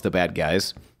 loves the bad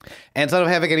guys. And Son of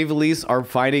Havoc and Ivelisse are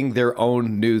finding their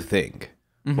own new thing.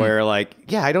 Where like,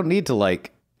 yeah, I don't need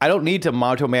to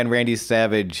Macho Man Randy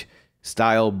Savage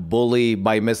style bully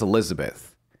by Miss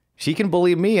Elizabeth. She can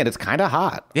bully me, and it's kind of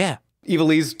hot. Yeah.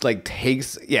 Ivelisse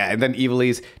and then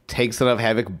Ivelisse takes Son of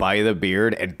Havoc by the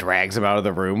beard and drags him out of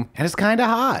the room, and it's kind of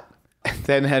hot. And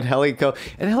then Angelico,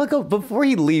 before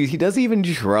he leaves, he doesn't even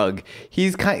shrug.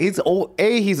 He's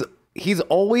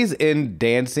always in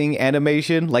dancing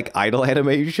animation, like idle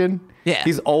animation. Yeah.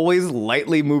 He's always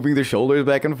lightly moving the shoulders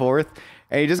back and forth,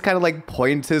 and he just kind of like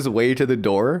points his way to the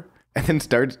door, and then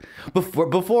starts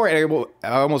before. And I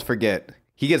almost forget.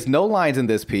 He gets no lines in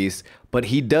this piece, but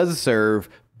he does serve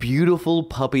beautiful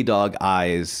puppy dog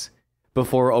eyes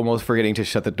before almost forgetting to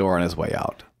shut the door on his way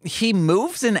out. He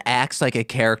moves and acts like a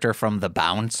character from The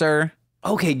Bouncer.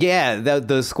 Okay, yeah,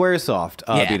 the Squaresoft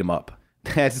beat him up.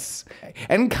 That's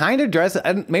and kind of dress,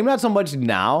 and maybe not so much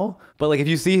now, but like if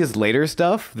you see his later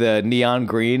stuff, the neon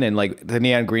green and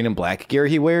black gear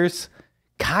he wears,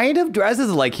 kind of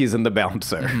dresses like he's in The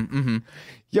Bouncer.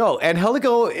 Yo,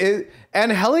 Angelico is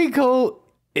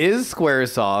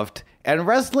Squaresoft. And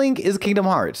wrestling is Kingdom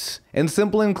Hearts. And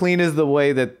simple and clean is the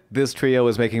way that this trio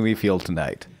is making me feel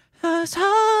tonight. It's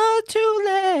hard to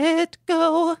let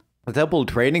go. The Temple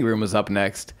Training Room is up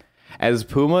next, as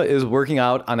Puma is working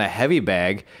out on a heavy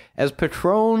bag, as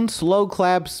Patrón slow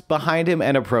claps behind him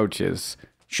and approaches.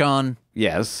 Sean.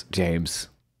 Yes, James.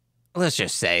 Let's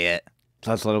just say it.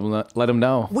 Let's let him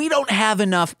know. We don't have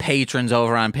enough patrons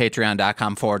over on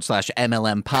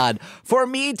patreon.com/MLM pod for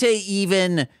me to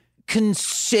even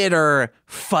consider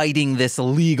fighting this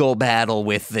legal battle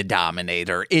with the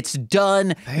Dominator. It's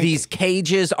done. These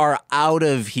cages are out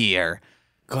of here.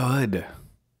 Good.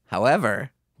 However.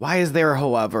 Why is there a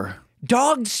however?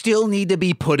 Dogs still need to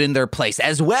be put in their place,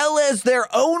 as well as their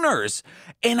owners.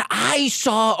 And I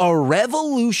saw a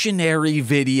revolutionary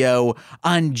video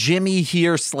on Jimmy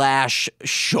Here /Shorts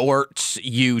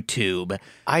YouTube.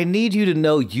 I need you to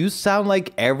know you sound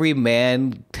like every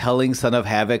man telling Son of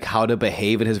Havoc how to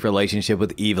behave in his relationship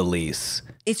with Ivelisse.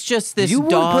 It's just this dog. You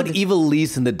dog. Would put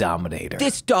Ivelisse in the Dominator.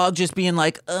 This dog just being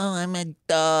like, oh, I'm a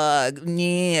dog.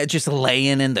 Yeah, just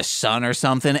laying in the sun or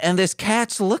something. And this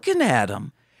cat's looking at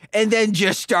him. And then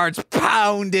just starts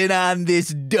pounding on this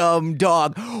dumb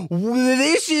dog.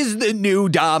 This is the new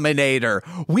Dominator.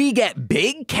 We get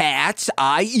big cats,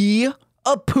 i.e.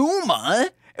 a puma.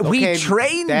 We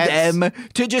train them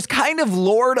to just kind of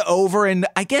lord over and,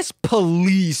 I guess,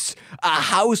 police a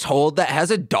household that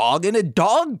has a dog and a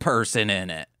dog person in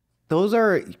it.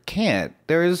 Can't.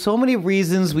 There is so many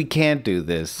reasons we can't do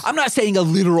this. I'm not saying a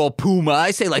literal puma.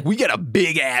 I say, like, we get a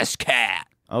big-ass cat.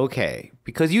 Okay,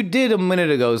 because you did a minute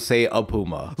ago say a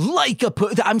puma. Like a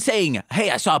puma. I'm saying, hey,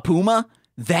 I saw a puma.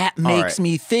 That makes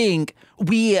me think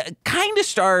we kind of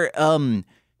start...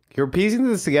 You're piecing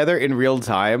this together in real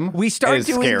time. We start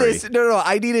doing scary. this. No.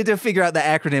 I needed to figure out the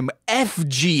acronym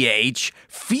FGH,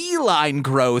 feline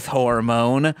growth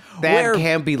hormone. That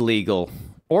can't be legal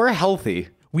or healthy.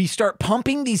 We start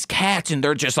pumping these cats, and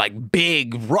they're just like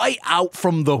big, right out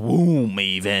from the womb,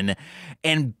 even.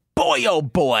 And boy, oh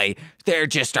boy, they're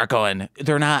just start going.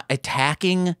 They're not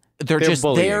attacking. They're just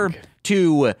bullying. There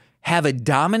to have a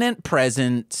dominant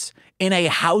presence in a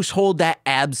household that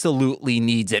absolutely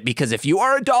needs it. Because if you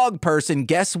are a dog person,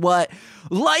 guess what?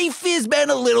 Life has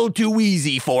been a little too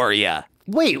easy for you.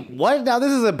 Wait, what? Now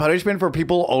this is a punishment for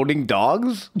people owning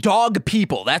dogs? Dog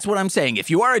people. That's what I'm saying. If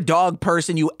you are a dog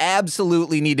person, you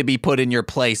absolutely need to be put in your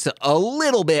place a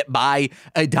little bit by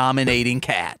a dominating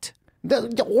cat.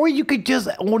 Or you could just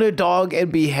own a dog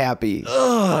and be happy.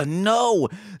 Ugh, no.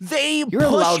 You're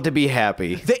allowed to be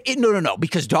happy. No,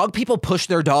 because dog people push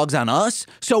their dogs on us,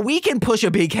 so we can push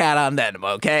a big cat on them,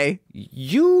 okay?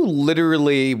 You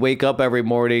literally wake up every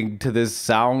morning to this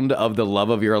sound of the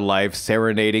love of your life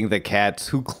serenading the cats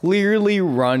who clearly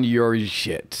run your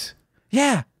shit.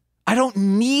 Yeah, I don't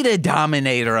need a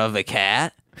dominator of a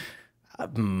cat. A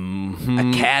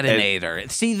catinator.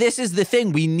 See, this is the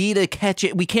thing. We need to catch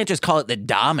it. We can't just call it the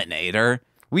Dominator.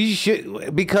 We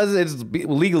should, because it's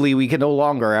legally, we can no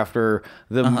longer after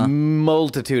the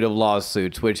multitude of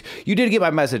lawsuits, which you did get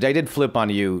my message. I did flip on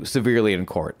you severely in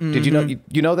court. Did you know?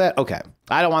 You know that? Okay.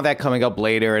 I don't want that coming up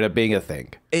later and it being a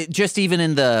thing. Just even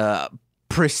in the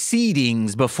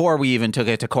proceedings before we even took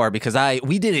it to court because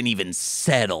we didn't even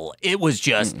settle. It was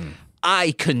just,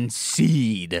 I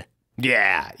concede.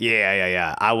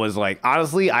 Yeah. I was like,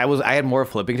 honestly, I had more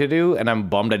flipping to do, and I'm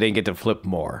bummed I didn't get to flip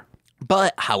more.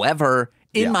 But, however,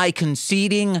 in my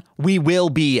conceding, we will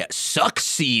be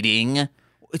succeeding.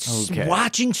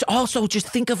 Watching, also just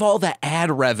think of all the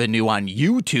ad revenue on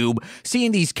YouTube,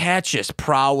 seeing these cats just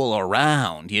prowl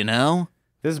around, you know?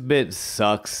 This bit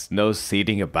sucks. No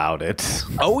seating about it.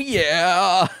 Oh,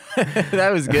 yeah.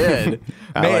 That was good.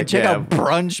 Man, check out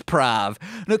Brunch Prov.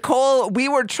 Nicole, we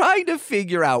were trying to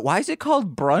figure out, why is it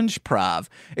called Brunch Prov?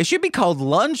 It should be called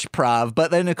Lunch Prov,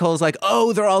 but then Nicole's like,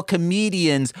 oh, they're all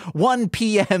comedians. 1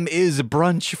 p.m. is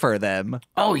brunch for them.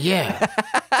 Oh, yeah.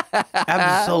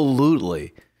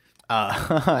 Absolutely.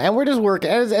 And we're just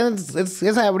working, and it's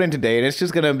happening today, and it's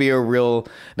just going to be a real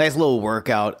nice little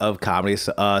workout of comedy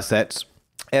sets.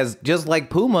 As just like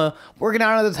Puma working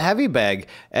out on this heavy bag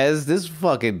as this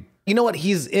fucking, you know what?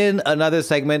 He's in another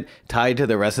segment tied to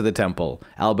the rest of the temple.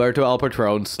 Alberto El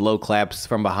Patrón slow claps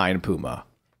from behind Puma.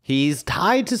 He's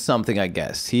tied to something, I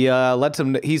guess. He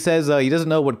says he doesn't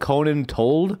know what Conan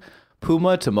told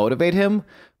Puma to motivate him,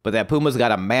 but that Puma's got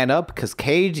to man up because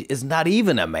Cage is not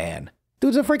even a man.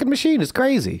 Dude's a freaking machine. It's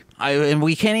crazy. And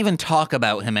we can't even talk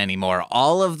about him anymore.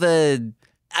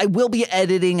 I will be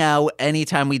editing out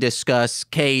anytime we discuss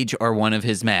Cage or one of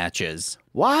his matches.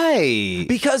 Why?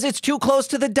 Because it's too close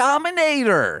to the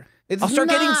Dominator. I'll start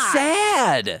getting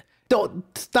sad. Don't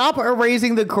stop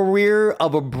erasing the career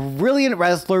of a brilliant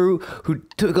wrestler who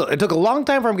it took a long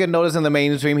time for him to get noticed in the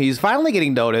mainstream. He's finally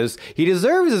getting noticed. He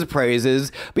deserves his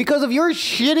praises because of your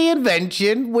shitty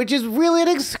invention, which is really an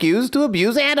excuse to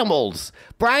abuse animals.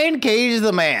 Brian Cage is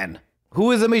the man.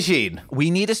 Who is a machine?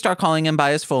 We need to start calling him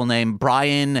by his full name,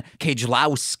 Brian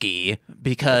Cagelowski,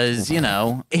 because, you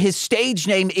know, his stage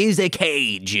name is a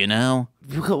cage, you know?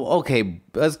 Okay,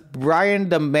 Brian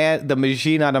the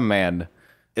machine on a man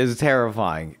is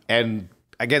terrifying. And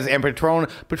I guess, and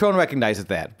Patrón recognizes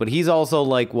that, but he's also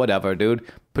like, whatever, dude.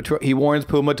 He warns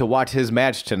Puma to watch his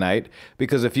match tonight,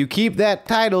 because if you keep that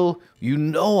title, you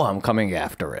know I'm coming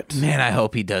after it. Man, I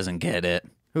hope he doesn't get it.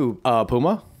 Who,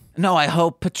 Puma? No, I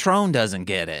hope Patrón doesn't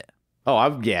get it. Oh, I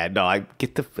get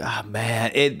the...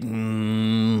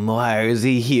 man, why is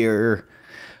he here?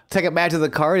 Second match of the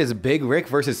card is Big Rick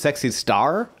versus Sexy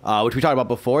Star, which we talked about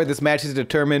before. This match is to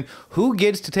determine who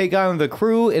gets to take on the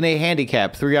crew in a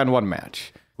handicap 3-on-1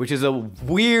 match, which is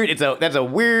that's a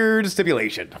weird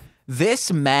stipulation.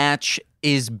 This match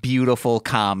is beautiful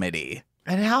comedy.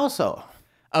 And how so?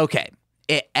 Okay,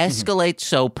 it escalates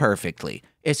so perfectly.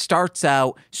 It starts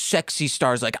out, Sexy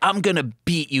Star's like, I'm gonna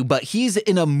beat you, but he's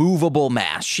in a movable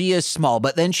mass. She is small,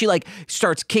 but then she like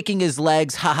starts kicking his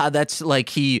legs. Haha, that's like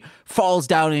he falls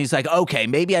down and he's like, okay,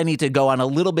 maybe I need to go on a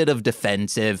little bit of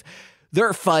defensive.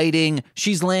 They're fighting.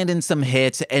 She's landing some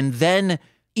hits. And then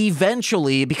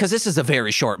eventually, because this is a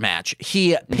very short match,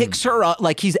 he picks her up,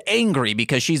 like he's angry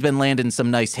because she's been landing some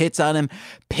nice hits on him,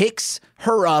 picks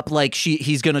her up like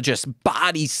he's gonna just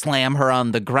body slam her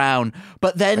on the ground,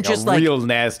 but then like just a real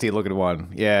nasty looking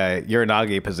one. Yeah,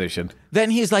 Uranage position. Then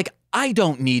he's like, I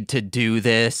don't need to do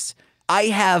this. I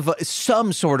have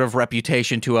some sort of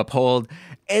reputation to uphold.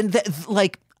 And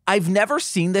like, I've never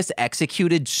seen this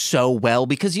executed so well,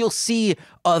 because you'll see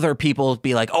other people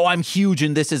be like, oh, I'm huge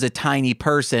and this is a tiny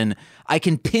person. I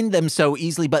can pin them so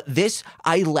easily. But this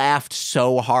I laughed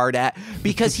so hard at,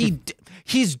 because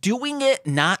he's doing it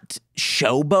not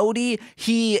showboaty.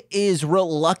 He is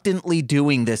reluctantly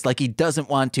doing this, like he doesn't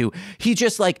want to. He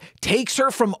just like takes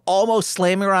her from almost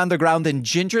slamming her on the ground, then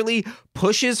gingerly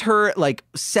pushes her, like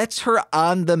sets her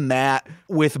on the mat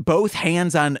with both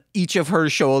hands on each of her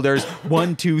shoulders.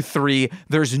 1, 2, 3.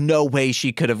 There's no way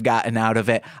she could have gotten out of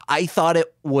it. I thought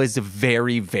it was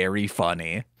very, very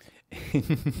funny.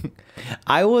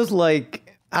 I was like,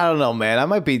 I don't know, man. I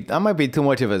might be too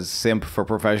much of a simp for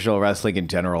professional wrestling in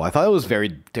general. I thought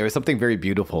there was something very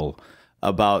beautiful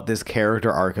about this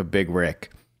character arc of Big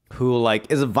Rick, who like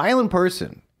is a violent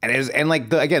person, and like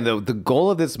the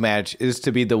goal of this match is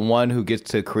to be the one who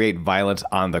gets to create violence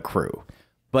on the crew.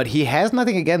 But he has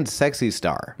nothing against Sexy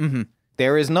Star. Mm-hmm.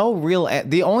 There is no real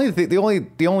the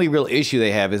only real issue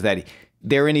they have is that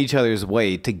they're in each other's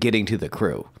way to getting to the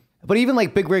crew. But even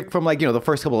like Big Rick from like, you know, the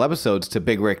first couple episodes to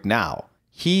Big Rick now,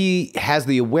 he has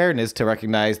the awareness to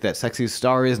recognize that Sexy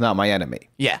Star is not my enemy.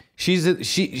 Yeah. She's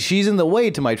in the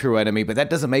way to my true enemy, but that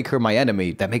doesn't make her my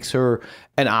enemy. That makes her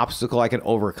an obstacle I can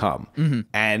overcome. Mm-hmm.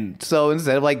 And so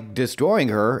instead of like destroying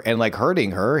her and like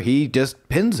hurting her, he just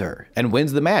pins her and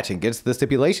wins the match and gets the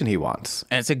stipulation he wants.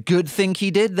 And it's a good thing he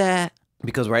did that.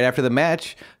 because right after the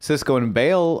match, Cisco and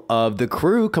Bale of the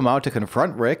crew come out to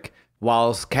confront Rick,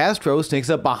 while Castro sneaks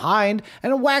up behind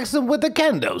and whacks him with a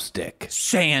kendo stick.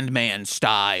 Sandman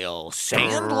style.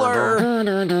 Sandler.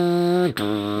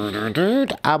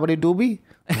 Abity doobie.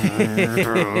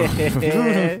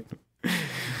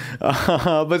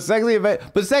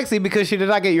 But sexy because she did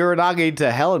not get Uranagi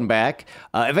to hell and back.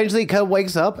 Eventually, Ken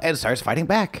wakes up and starts fighting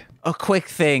back. A quick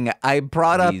thing. I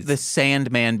brought up the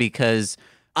Sandman because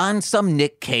on some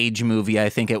Nick Cage movie, I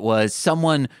think it was,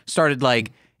 someone started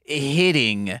like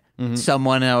hitting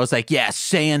someone, and I was like, yeah,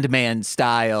 Sandman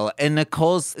style. And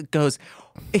Nicole goes,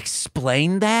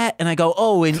 explain that? And I go,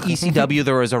 oh, in ECW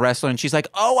there was a wrestler, and she's like,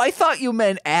 oh, I thought you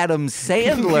meant Adam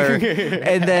Sandler.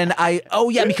 And then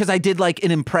yeah, because I did like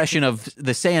an impression of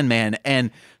the Sandman,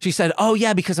 and she said, oh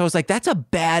yeah, because I was like, that's a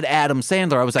bad Adam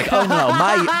Sandler. I was like, oh no,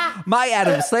 my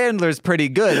Adam Sandler's pretty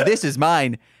good. This is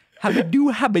mine.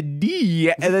 Habadoo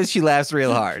habadee. And then she laughs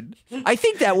real hard. I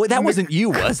think that wasn't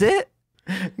you, was it?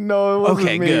 No, it wasn't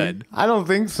okay, me. Good. I don't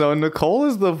think so. Nicole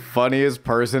is the funniest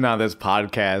person on this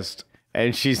podcast,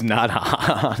 and she's not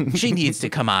on. She needs to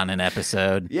come on an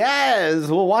episode. Yes,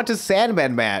 we'll watch a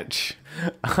Sandman match.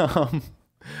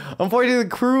 Unfortunately, the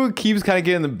crew keeps kind of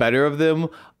getting the better of them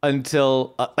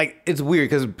until, it's weird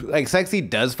because, Sexy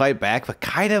does fight back, but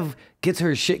kind of gets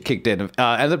her shit kicked in.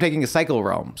 Ends up taking a Cycle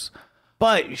Realms.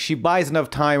 But she buys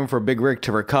enough time for Big Rick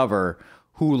to recover,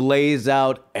 who lays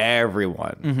out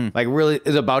everyone. Really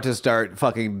is about to start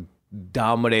fucking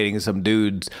dominating some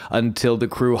dudes until the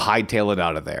crew hightail it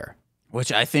out of there.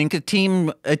 Which I think a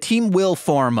team will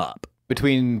form up.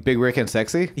 Between Big Rick and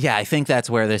Sexy? Yeah, I think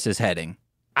that's where this is heading.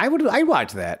 I'd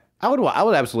watch that. I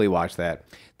would absolutely watch that.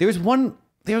 There's one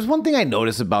thing I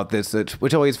notice about this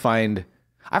which I find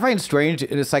strange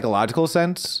in a psychological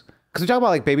sense. Because we talk about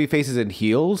like baby faces and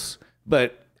heels,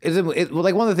 but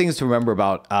like one of the things to remember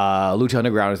about Lucha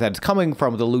Underground is that it's coming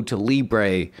from the Lucha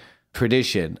Libre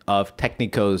tradition of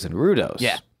Technicos and Rudos.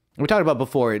 Yeah. We talked about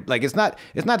before, like it's not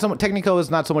so much Technico is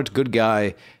not so much good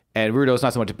guy, and Rudo is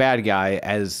not so much a bad guy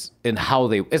as in how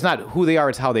it's not who they are,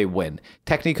 it's how they win.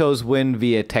 Technicos win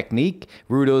via technique,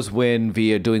 Rudos win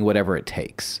via doing whatever it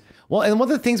takes. Well, and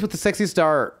one of the things with the Sexy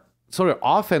Star sort of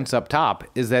offense up top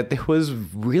is that there was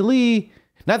really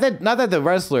not that the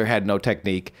wrestler had no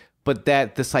technique, but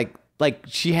that this like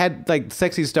she had like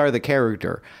Sexy Star the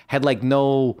character had like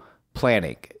no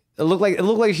planning. It looked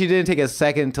like she didn't take a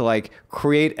second to like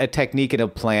create a technique and a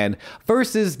plan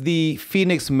versus the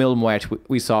Phoenix Mill match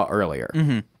we saw earlier,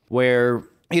 where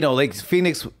like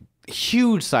Phoenix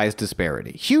huge size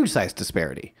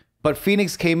disparity, but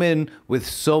Phoenix came in with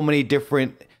so many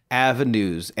different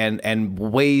avenues and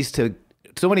ways to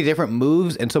so many different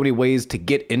moves and so many ways to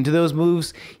get into those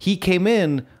moves. He came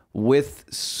in with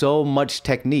so much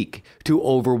technique to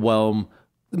overwhelm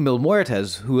Mil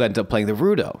Muertes, who ends up playing the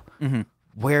Rudo.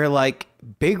 Where like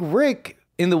Big Rick,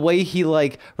 in the way he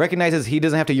like recognizes he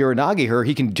doesn't have to Uranagi her,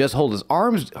 he can just hold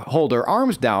her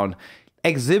arms down,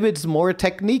 exhibits more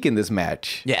technique in this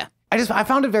match. Yeah. I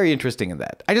found it very interesting in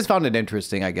that. I just found it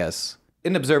interesting, I guess,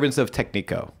 in observance of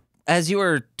Technico. As you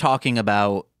were talking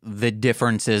about the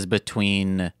differences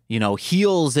between,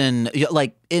 heels and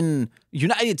like in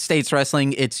United States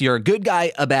wrestling, it's you're a good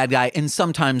guy, a bad guy, and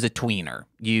sometimes a tweener.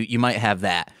 You might have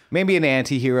that. Maybe an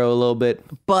anti-hero a little bit.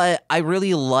 But I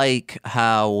really like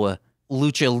how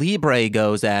Lucha Libre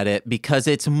goes at it because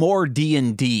it's more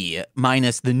D&D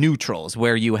minus the neutrals,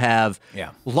 where you have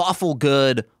lawful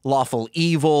good, lawful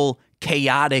evil,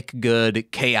 chaotic good,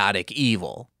 chaotic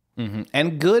evil.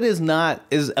 And good is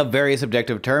a very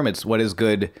subjective term. It's what is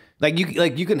good.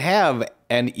 You can have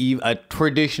a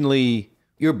traditionally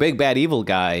your big bad evil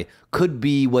guy could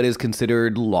be what is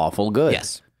considered lawful good.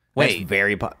 Yes. That's Wait.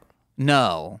 very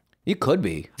No. It could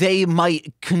be. They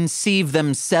might conceive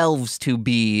themselves to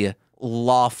be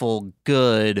lawful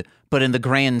good, but in the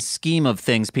grand scheme of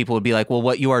things, people would be like, well,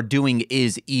 what you are doing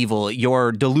is evil.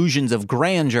 Your delusions of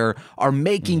grandeur are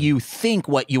making you think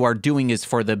what you are doing is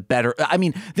for the better. I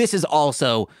mean, this is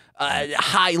also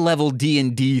high-level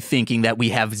D&D thinking that we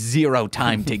have zero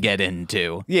time to get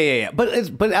into. Yeah.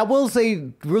 But I will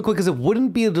say real quick, because it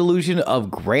wouldn't be a delusion of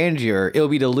grandeur. It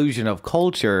would be a delusion of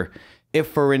culture if,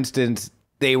 for instance,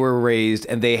 they were raised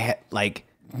and they had, like,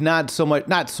 not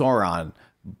Sauron,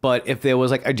 but if there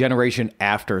was like a generation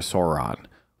after Sauron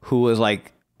who was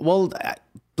like, well,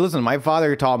 listen, my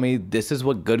father taught me this is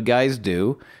what good guys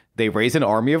do. They raise an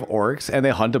army of orcs and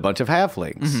they hunt a bunch of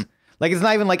halflings. Like, it's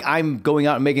not even like I'm going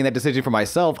out and making that decision for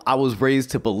myself. I was raised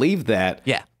to believe that.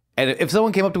 Yeah. And if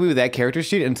someone came up to me with that character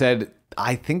sheet and said,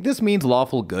 I think this means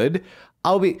lawful good,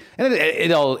 I'll be, and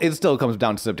it still comes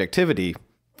down to subjectivity.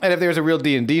 And if there's a real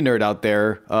D&D nerd out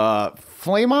there,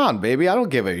 flame on, baby. I don't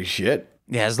give a shit.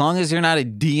 Yeah, as long as you're not a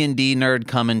D&D nerd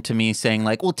coming to me saying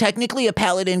like, well, technically a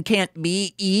paladin can't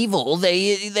be evil.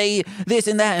 They this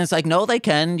and that. And it's like, no, they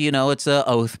can. You know, it's a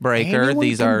oath breaker. Anyone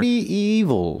These can are be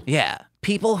evil. Yeah.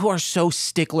 People who are so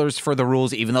sticklers for the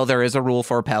rules, even though there is a rule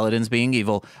for paladins being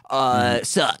evil,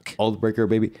 suck. Oath breaker,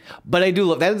 baby. But I do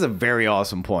love, that is a very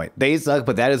awesome point. They suck,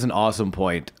 but that is an awesome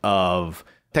point of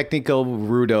Technico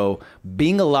Rudo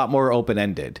being a lot more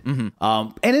open-ended.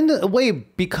 And in a way,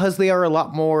 because they are a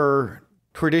lot more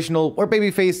traditional or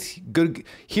babyface, good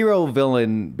hero,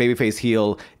 villain, babyface,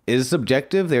 heel is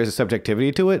subjective. There's a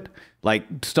subjectivity to it. Like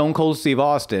Stone Cold Steve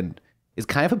Austin is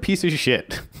kind of a piece of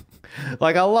shit.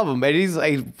 Like, I love him, and he's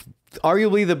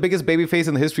arguably the biggest babyface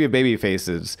in the history of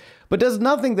babyfaces, but does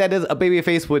nothing that a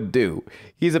babyface would do.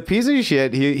 He's a piece of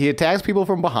shit. He attacks people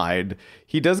from behind.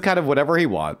 He does kind of whatever he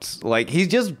wants. Like, he's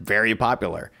just very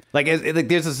popular. Like,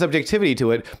 there's a subjectivity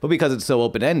to it, but because it's so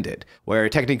open-ended, where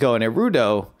Technico and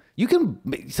Rudo,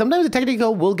 sometimes the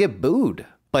Technico will get booed,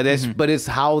 but it's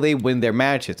how they win their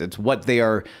matches. It's what they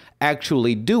are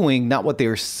actually doing, not what they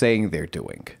are saying they're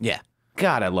doing. Yeah.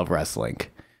 God, I love wrestling.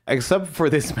 Except for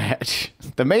this match,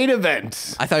 the main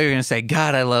event. I thought you were going to say,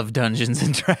 God, I love Dungeons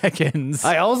and Dragons.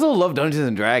 I also love Dungeons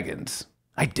and Dragons.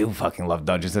 I do fucking love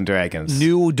Dungeons and Dragons.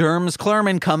 New Derms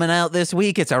Clerman coming out this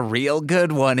week. It's a real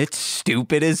good one. It's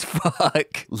stupid as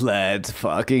fuck. Let's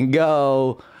fucking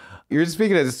go. You're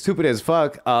speaking as stupid as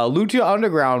fuck. Lucha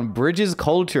Underground bridges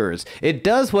cultures. It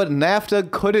does what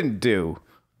NAFTA couldn't do,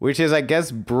 which is, I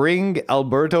guess, bring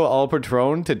Alberto El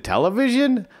Patrón to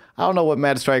television? I don't know what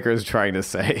Matt Stryker is trying to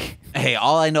say. Hey,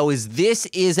 all I know is this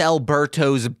is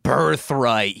Alberto's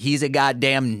birthright. He's a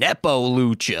goddamn Nepo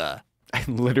Lucha. I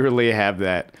literally have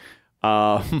that.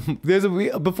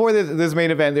 Before this main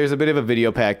event, there's a bit of a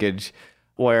video package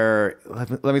where,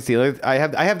 let me see. I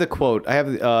have the quote. I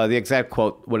have the exact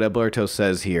quote, what Alberto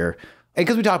says here. And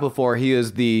because we talked before, he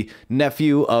is the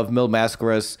nephew of Mil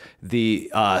Mascaras, the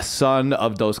son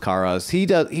of Dos Caras.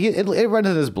 It runs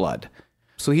in his blood.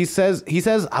 So he says,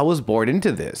 I was born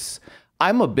into this.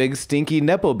 I'm a big stinky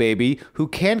Nepo baby who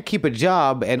can't keep a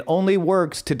job and only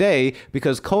works today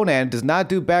because Conan does not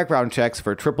do background checks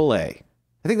for AAA.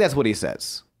 I think that's what he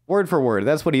says. Word for word.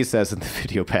 That's what he says in the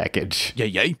video package.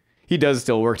 Yay. He does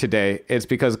still work today. It's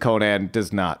because Conan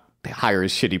does not hire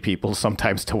his shitty people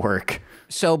sometimes to work.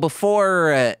 So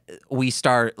before we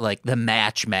start like the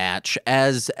match,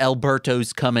 as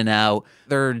Alberto's coming out,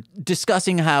 they're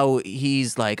discussing how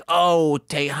he's like, oh,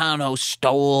 Texano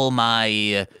stole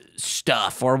my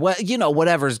stuff or what,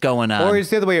 whatever's going on. Or it's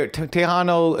the other way.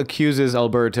 Texano accuses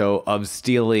Alberto of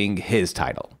stealing his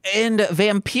title. And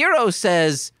Vampiro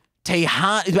says,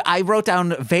 I wrote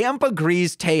down, Vamp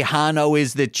agrees Texano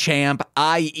is the champ,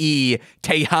 i.e.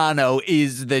 Texano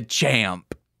is the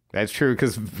champ. That's true,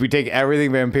 because we take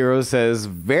everything Vampiro says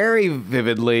very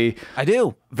vividly. I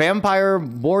do. Vampire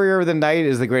Warrior of the Night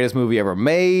is the greatest movie ever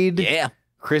made. Yeah.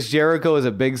 Chris Jericho is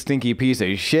a big stinky piece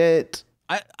of shit.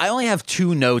 I only have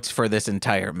 2 notes for this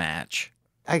entire match.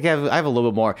 I have a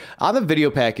little bit more. On the video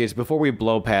package, before we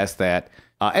blow past that,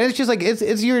 and it's just like,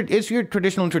 it's your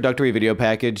traditional introductory video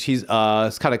package. It's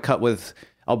kind of cut with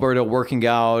Alberto working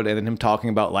out and then him talking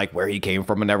about like where he came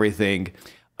from and everything.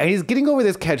 And he's getting over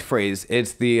this catchphrase.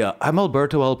 It's the, I'm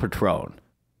Alberto El Patrón,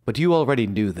 but you already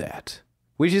knew that.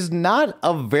 Which is not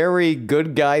a very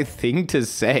good guy thing to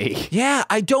say. Yeah,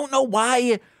 I don't know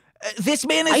why. This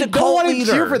man is a cult leader. I don't want to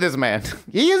cheer for this man.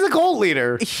 He is a cult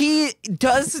leader. He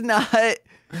does not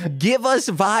give us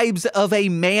vibes of a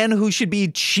man who should be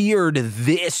cheered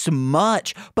this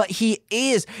much, but he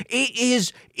is. It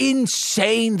is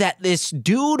insane that this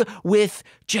dude with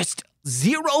just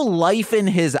zero life in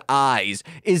his eyes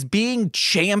is being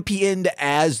championed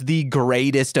as the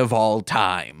greatest of all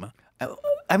time.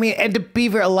 I mean, and to be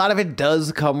fair, a lot of it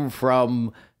does come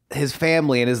from his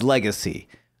family and his legacy,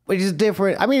 which is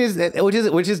different. I mean,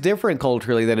 which is different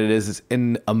culturally than it is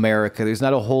in America. There's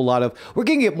not a whole lot of, we're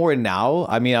getting it more now.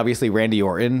 I mean, obviously Randy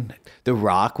Orton, The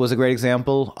Rock was a great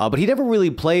example, but he never really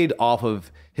played off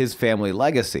of his family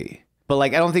legacy. But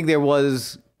like, I don't think there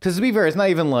was, because to be fair, it's not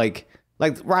even like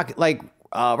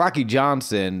Rocky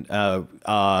Johnson,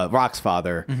 Rock's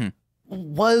father,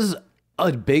 was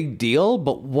a big deal,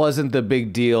 but wasn't the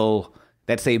big deal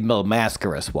that, say, Mil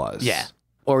Mascaras was. Yeah.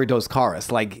 Or Dos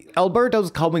Caras. Like,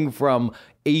 Alberto's coming from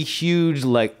a huge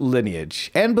lineage.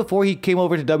 And before he came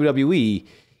over to WWE,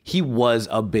 he was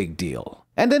a big deal.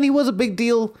 And then he was a big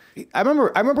deal. I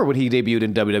remember when he debuted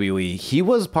in WWE, he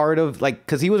was part of like,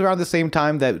 cause he was around the same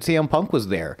time that CM Punk was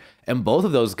there. And both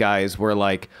of those guys were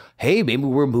like, hey, maybe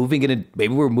we're moving in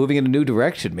a new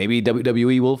direction. Maybe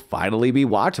WWE will finally be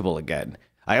watchable again.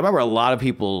 I remember a lot of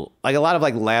people, like a lot of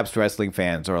like lapsed wrestling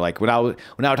fans, or like when I would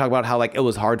talk about how like it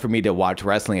was hard for me to watch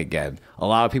wrestling again, a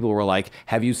lot of people were like,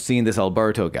 have you seen this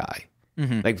Alberto guy?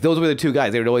 Mm-hmm. Like those were the two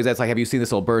guys. They would always ask like, have you seen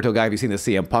this Alberto guy? Have you seen the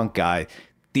CM Punk guy?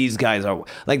 These guys are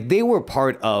like, they were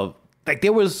part of, like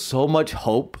there was so much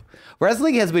hope.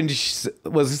 Wrestling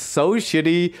was so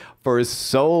shitty for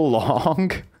so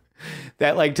long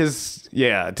that like to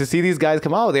see these guys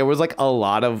come out, there was like a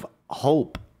lot of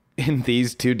hope in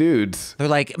these two dudes. They're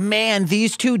like, man,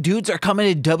 these two dudes are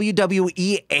coming to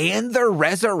WWE and they're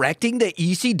resurrecting the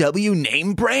ECW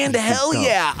name brand. Hell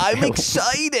yeah, I'm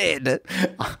excited.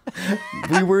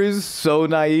 We were so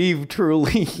naive,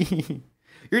 truly.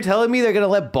 You're telling me they're going to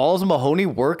let Balls Mahoney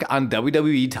work on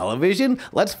WWE television?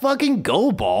 Let's fucking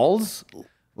go, Balls.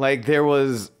 Like there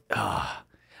was...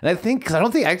 And I think, because I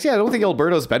don't think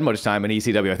Alberto spent much time in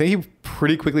ECW. I think he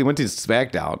pretty quickly went to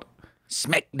SmackDown.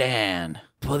 SmackDown.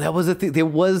 Well, that was the thing. There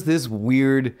was this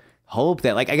weird hope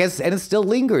that, like, I guess, and it still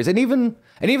lingers. And even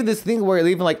this thing where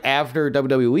even like after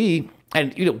WWE,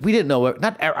 and you know, we didn't know it.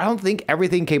 I don't think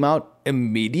everything came out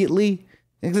immediately.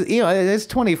 You know, it's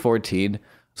 2014,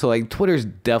 so like Twitter's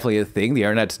definitely a thing. The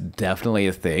internet's definitely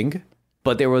a thing.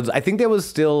 But I think there was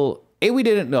still A, we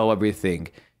didn't know everything,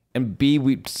 and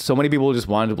B, so many people just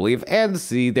wanted to believe, and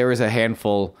C, there was a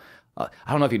handful. I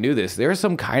don't know if you knew this. There are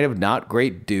some kind of not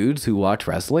great dudes who watch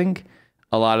wrestling.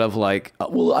 A lot of like,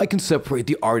 well, I can separate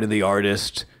the art and the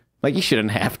artist. Like, you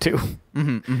shouldn't have to.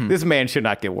 Mm-hmm, mm-hmm. This man should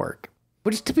not get work.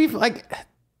 Which, to be like,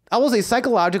 I will say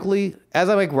psychologically, as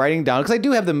I'm like writing down, because I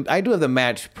do have the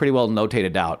match pretty well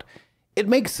notated out. It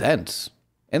makes sense,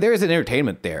 and there is an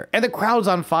entertainment there, and the crowd's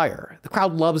on fire. The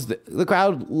crowd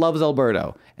loves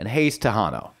Alberto and hates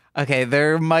Texano. Okay,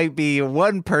 there might be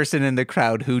one person in the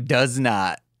crowd who does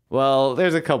not. Well,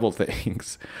 there's a couple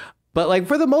things. But like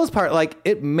for the most part, like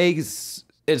it's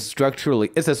a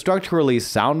structurally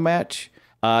sound match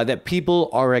that people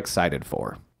are excited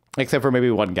for, except for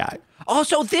maybe one guy.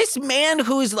 Also, this man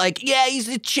who's like, yeah, he's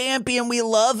the champion, we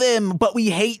love him, but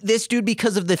we hate this dude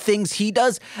because of the things he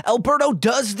does. Alberto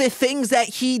does the things that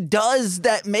he does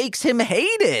that makes him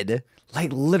hated.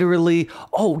 Like literally,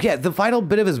 oh yeah, the final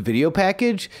bit of his video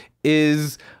package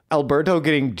is Alberto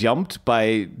getting jumped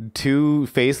by two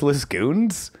faceless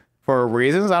goons. For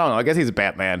reasons, I don't know. I guess he's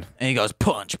Batman. And he goes,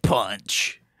 punch,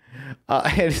 punch.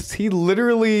 And he's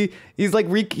like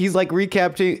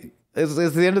recapping. It's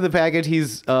the end of the package.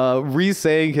 He's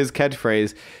re-saying his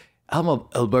catchphrase, I'm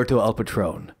Alberto El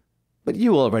Patron. But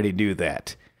you already knew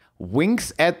that.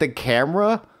 Winks at the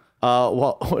camera.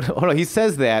 He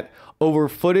says that over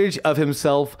footage of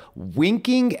himself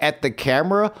winking at the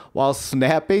camera while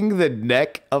snapping the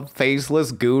neck of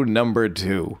faceless goon number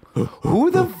 2.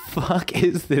 Who the fuck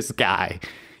is this guy?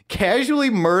 Casually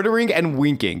murdering and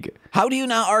winking. How do you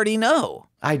not already know?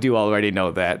 I do already know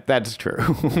that. That's true.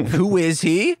 Who is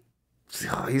he?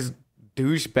 He's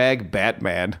douchebag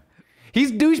Batman.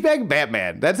 He's douchebag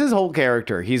Batman. That's his whole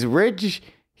character. He's rich.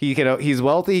 He's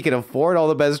wealthy. He can afford all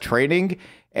the best training,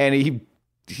 and he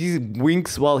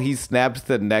winks while he snaps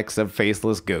the necks of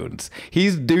faceless goons.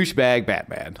 He's douchebag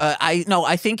Batman.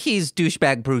 I think he's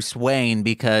douchebag Bruce Wayne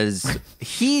because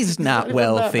he's not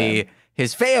wealthy.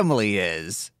 His family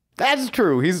is. That's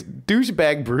true. He's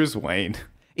douchebag Bruce Wayne.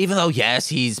 Even though, yes,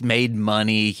 he's made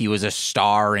money. He was a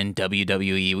star in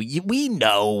WWE. We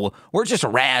know. We're just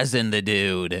razzing the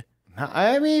dude.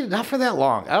 I mean, not for that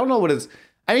long. I don't know what his...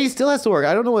 I mean, he still has to work.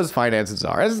 I don't know what his finances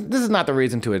are. This is not the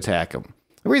reason to attack him.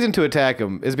 The reason to attack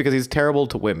him is because he's terrible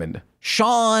to women.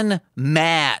 Sean,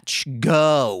 match,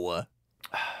 go.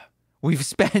 We've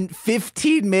spent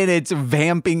 15 minutes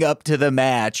vamping up to the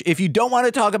match. If you don't want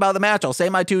to talk about the match, I'll say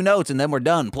my 2 notes and then we're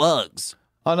done. Plugs.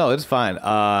 Oh, no, it's fine.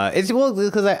 It's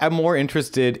because I'm more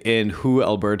interested in who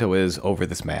Alberto is over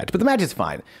this match. But the match is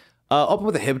fine. Open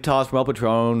with a hip toss from El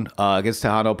Patron against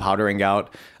Texano powdering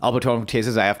out. El Patron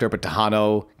chases after, but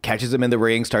Texano catches him in the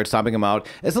ring, starts stomping him out.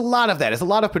 It's a lot of that. It's a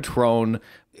lot of Patron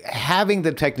having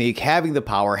the technique, having the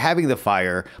power, having the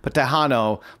fire, but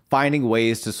Texano finding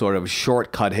ways to sort of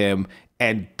shortcut him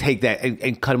and take that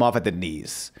and cut him off at the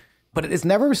knees. But it's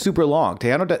never super long.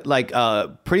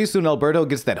 Texano, pretty soon Alberto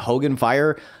gets that Hogan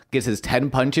fire, gets his 10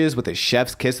 punches with his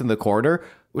chef's kiss in the corner,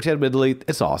 which admittedly,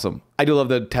 it's awesome. I do love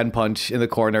the 10 punch in the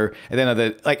corner, and then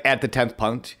at the 10th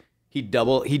punch, he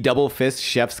double fists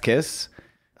chef's kiss.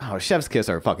 Oh, chef's kiss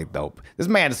are fucking dope. This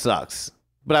man sucks,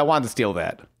 but I want to steal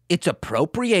that. It's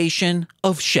appropriation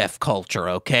of chef culture,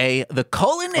 okay? The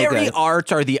culinary arts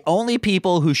are the only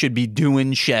people who should be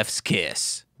doing chef's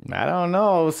kiss. I don't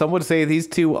know. Some would say these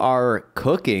two are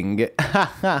cooking.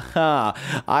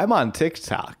 I'm on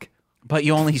TikTok. But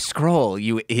you only scroll,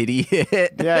 you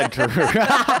idiot. Yeah, true.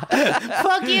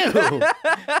 Fuck you.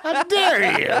 How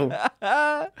dare you?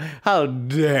 How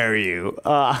dare you?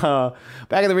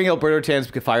 Back in the ring, Alberto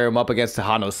chance to fire him up against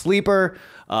Texano's sleeper.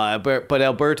 But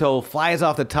Alberto flies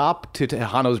off the top to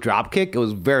Texano's dropkick. It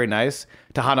was very nice.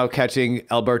 Texano catching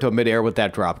Alberto midair with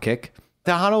that dropkick.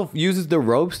 Texano uses the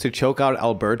ropes to choke out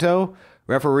Alberto.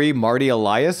 Referee Marty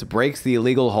Elias breaks the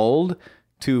illegal hold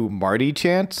to Marty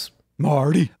chants.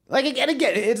 Marty. Like again,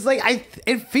 it's like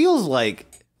it feels like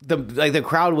the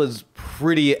crowd was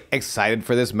pretty excited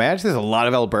for this match. There's a lot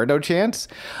of Alberto chants.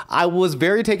 I was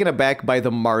very taken aback by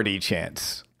the Marty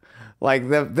chants. Like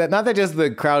not that just the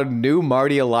crowd knew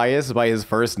Marty Elias by his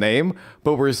first name,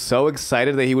 but were so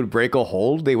excited that he would break a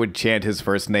hold, they would chant his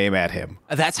first name at him.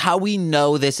 That's how we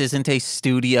know this isn't a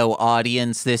studio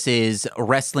audience. This is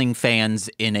wrestling fans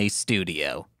in a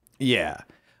studio. Yeah.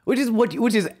 Which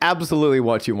is absolutely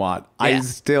what you want. Yeah.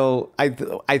 I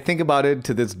think about it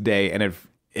to this day, and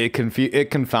it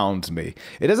confounds me.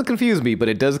 It doesn't confuse me, but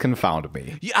it does confound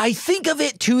me. I think of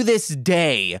it to this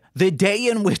day, the day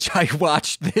in which I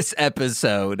watched this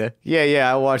episode.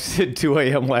 Yeah, I watched it 2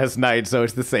 a.m. last night, so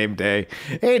it's the same day.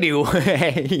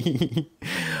 Anyway,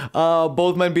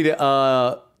 both men beat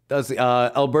Alberto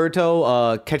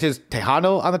catches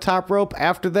Texano on the top rope.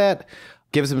 After that,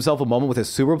 gives himself a moment with his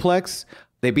superplex.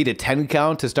 They beat a 10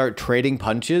 count to start trading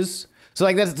punches. So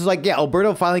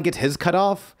Alberto finally gets his cut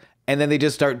off, and then they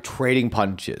just start trading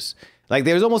punches. Like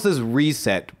there's almost this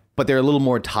reset, but they're a little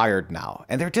more tired now.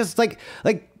 And they're just like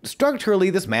structurally,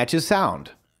 this match is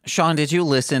sound. Sean, did you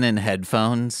listen in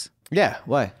headphones? Yeah,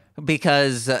 why?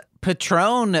 Because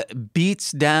Patrón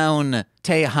beats down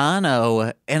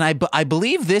Texano, and I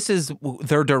believe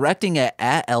they're directing it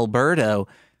at Alberto.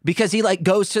 Because he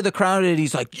goes to the crowd and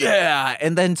he's like, yeah.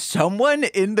 And then someone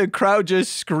in the crowd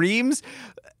just screams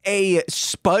a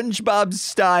SpongeBob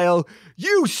style,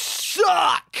 you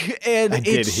suck. And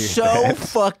it's so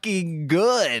fucking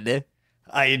good.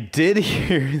 I did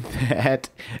hear that.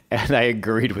 And I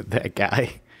agreed with that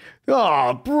guy.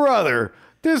 Oh, brother,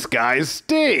 this guy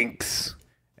stinks.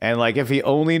 And if he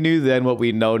only knew then what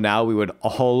we know now, we would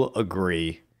all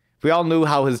agree. We all knew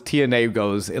how his TNA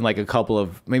goes in a couple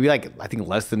of, maybe I think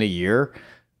less than a year.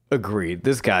 Agreed.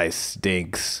 This guy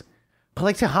stinks.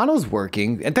 But Texano's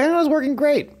working, and Texano's working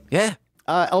great. Yeah.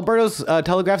 Alberto's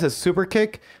telegraphs a super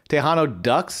kick. Texano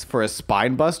ducks for a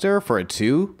spine buster for a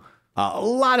 2. A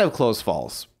lot of close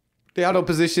falls. Texano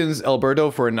positions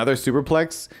Alberto for another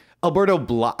superplex.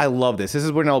 I love this. This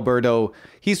is when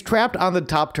he's trapped on the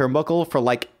top turnbuckle for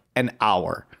an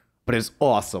hour, but it's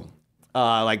awesome.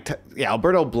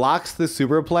 Alberto blocks the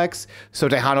superplex, so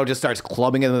Texano just starts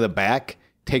clubbing into the back,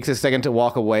 takes a second to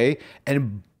walk away,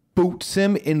 and boots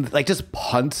him in, just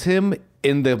punts him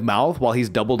in the mouth while he's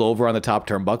doubled over on the top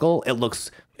turnbuckle.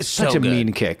 It's such a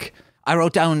mean kick. I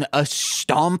wrote down a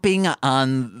stomping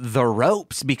on the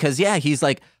ropes because, he's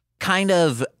kind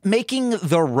of making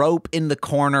the rope in the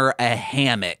corner a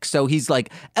hammock. So he's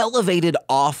elevated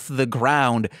off the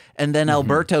ground, and then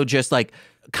Alberto just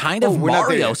kind of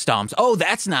Mario stomps. Oh,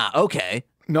 that's not okay.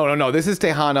 No. This is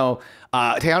Texano.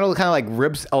 Texano kind of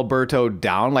rips Alberto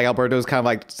down. Alberto's kind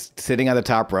of sitting on the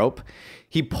top rope.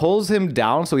 He pulls him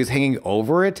down so he's hanging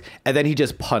over it, and then he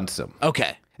just punts him.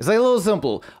 Okay. It's a little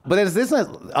simple. But as this,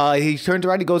 he turns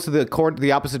around, he goes to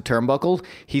the opposite turnbuckle.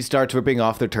 He starts ripping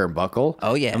off the turnbuckle.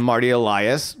 Oh, yeah. And Marty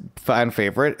Elias, fan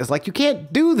favorite, is you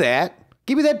can't do that.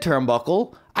 Give me that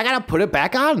turnbuckle. I got to put it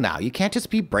back on now. You can't just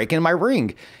be breaking my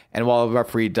ring. And while the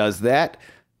referee does that,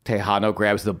 Texano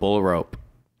grabs the bull rope,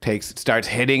 starts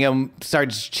hitting him,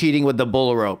 starts cheating with the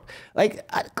bull rope.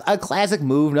 A classic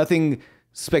move, nothing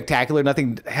spectacular,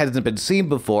 nothing hasn't been seen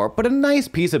before, but a nice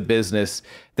piece of business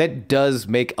that does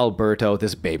make Alberto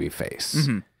this baby face.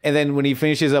 Mm-hmm. And then when he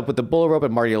finishes up with the bull rope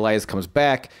and Marty Elias comes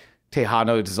back,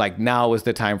 Texano is now is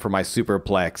the time for my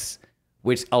superplex,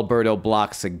 which Alberto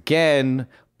blocks again,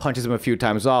 punches him a few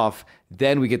times off.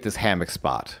 Then we get this hammock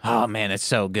spot. Oh, man, it's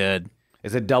so good.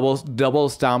 It's a double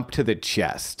stomp to the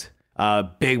chest.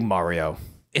 Big Mario.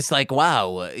 It's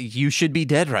wow, you should be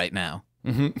dead right now.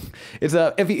 Mm-hmm. It's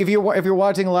if you're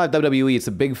watching a lot of WWE, it's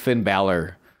a big Finn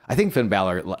Balor. I think Finn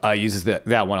Balor uses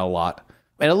that one a lot,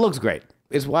 and it looks great.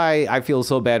 It's why I feel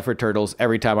so bad for turtles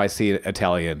every time I see an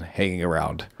Italian hanging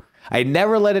around. I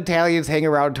never let Italians hang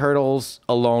around turtles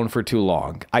alone for too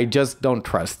long. I just don't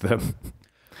trust them.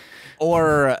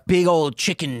 Or big old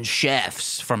chicken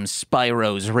chefs from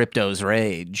Spyro's Ripto's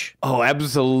Rage. Oh,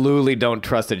 absolutely don't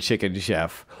trust a chicken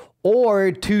chef.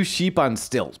 Or 2 sheep on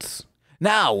stilts.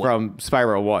 Now, from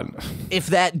Spyro 1. If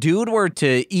that dude were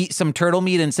to eat some turtle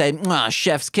meat and say,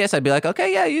 chef's kiss, I'd be like,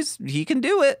 okay, yeah, he can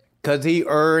do it. Because he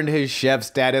earned his chef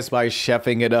status by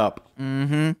chefing it up.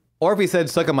 Mm-hmm. Or if he said,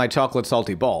 suck on my chocolate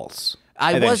salty balls.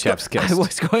 I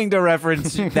was going to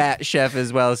reference that chef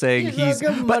as well, saying he's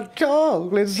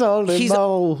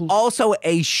also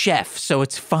a chef, so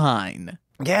it's fine.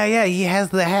 Yeah, he has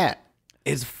the hat.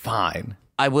 It's fine.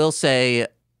 I will say,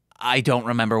 I don't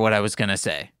remember what I was going to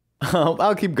say.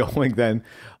 I'll keep going then.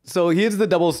 So he hits the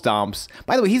double stomps.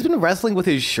 By the way, he's been wrestling with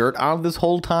his shirt on this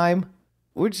whole time,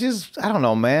 which is, I don't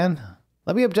know, man.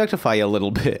 Let me objectify you a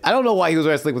little bit. I don't know why he was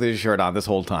wrestling with his shirt on this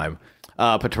whole time,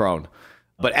 Patrón.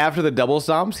 But after the double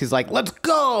stomps, he's like, let's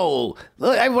go.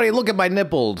 Everybody look at my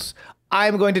nipples.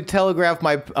 I'm going to telegraph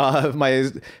my my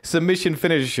submission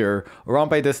finisher,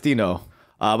 Rompe Destino.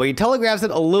 But he telegraphs it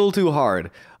a little too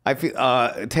hard. I feel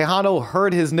Texano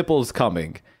heard his nipples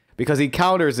coming, because he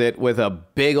counters it with a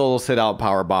big old sit-out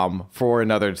powerbomb for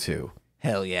another 2.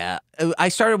 Hell yeah. I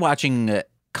started watching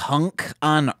Kunk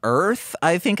on Earth,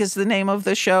 I think is the name of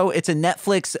the show. It's a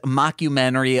Netflix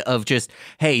mockumentary of just,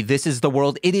 hey, this is the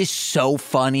world. It is so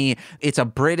funny. It's a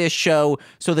British show.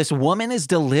 So this woman is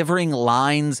delivering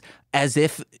lines as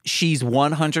if she's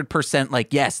 100%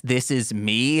 like, yes, this is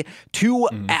me, to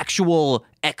actual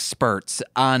experts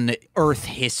on Earth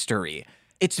history.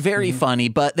 It's very funny,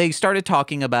 but they started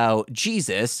talking about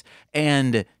Jesus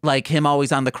and like him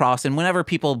always on the cross. And whenever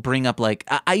people bring up like,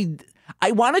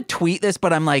 I want to tweet this,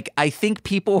 but I'm like, I think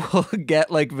people will get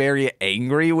like very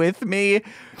angry with me,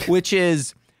 which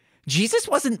is Jesus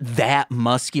wasn't that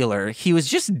muscular. He was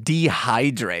just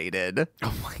dehydrated.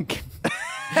 Oh my God.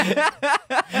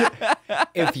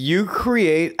 If you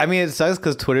create, I mean, it sucks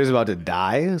because Twitter's about to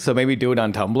die. So maybe do it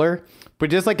on Tumblr. But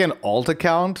just like an alt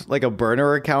account, like a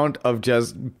burner account of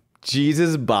just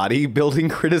Jesus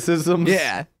bodybuilding criticisms.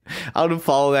 Yeah. I would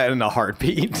follow that in a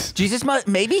heartbeat. Jesus,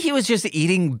 maybe he was just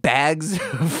eating bags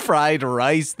of fried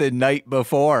rice the night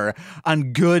before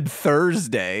on Good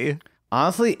Thursday.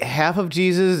 Honestly, half of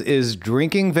Jesus is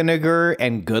drinking vinegar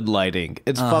and good lighting.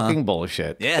 It's fucking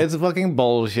bullshit. Yeah. It's fucking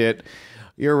bullshit.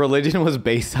 Your religion was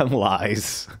based on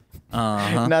lies.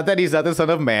 Not that he's not the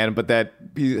son of man, but that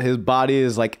his body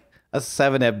is like a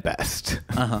 7 at best.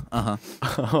 And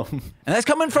that's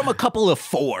coming from a couple of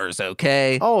 4s,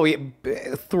 okay? Oh, yeah,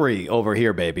 3 over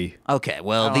here, baby. Okay,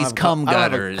 well, these cum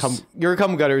gutters. Your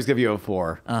cum gutters give you a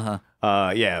 4.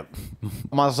 Yeah.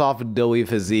 My soft, doughy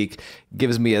physique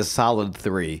gives me a solid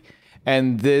 3.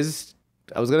 And this,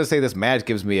 I was going to say this match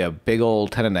gives me a big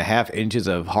old 10.5 inches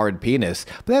of hard penis,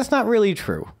 but that's not really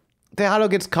true. Texano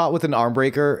gets caught with an arm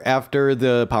breaker after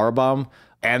the powerbomb.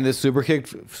 And this super kick,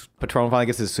 Patrón finally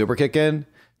gets his super kick in.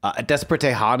 Desperate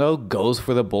Texano goes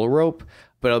for the bull rope,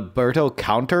 but Alberto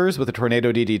counters with a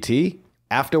tornado DDT.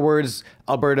 Afterwards,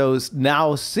 Alberto's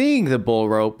now seeing the bull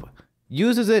rope,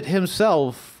 uses it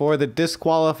himself for the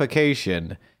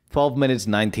disqualification. 12 minutes,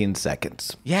 19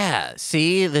 seconds. Yeah,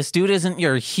 see, this dude isn't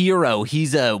your hero.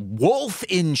 He's a wolf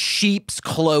in sheep's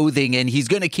clothing, and he's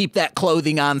going to keep that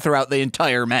clothing on throughout the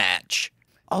entire match.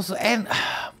 Also, and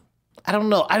I don't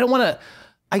know.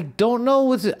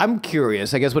 I'm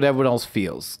curious, I guess, what everyone else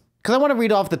feels. Because I want to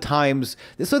read off the times.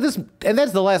 So and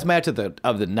that's the last match of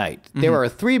the night. There are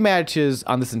 3 matches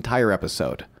on this entire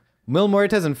episode. Mil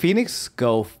Muertes and Phoenix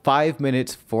go 5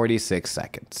 minutes, 46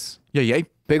 seconds. Yeah.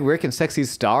 Big Rick and Sexy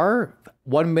Star,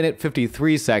 1 minute,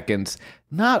 53 seconds.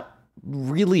 Not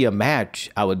really a match,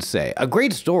 I would say. A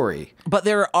great story. But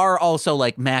there are also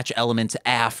like match elements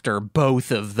after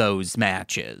both of those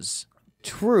matches.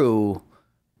 True.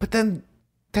 But then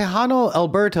Texano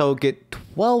Alberto get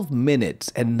 12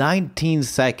 minutes and 19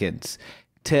 seconds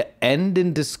to end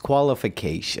in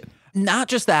disqualification. Not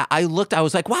just that. I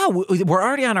was like, wow, we're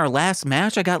already on our last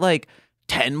match. I got like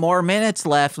 10 more minutes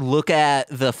left. Look at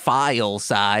the file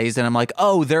size. And I'm like,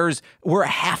 oh, we're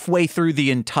halfway through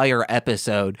the entire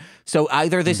episode. So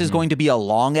either this is going to be a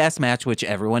long ass match, which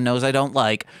everyone knows I don't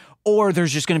like, or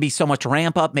there's just going to be so much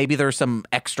ramp up. Maybe there's some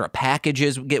extra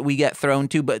packages we get thrown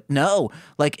to, but no,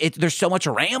 like there's so much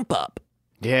ramp up.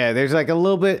 Yeah, there's like a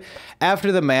little bit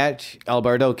after the match.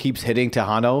 Alberto keeps hitting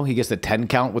Texano. He gets a 10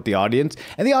 count with the audience,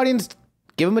 and the audience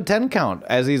give him a 10 count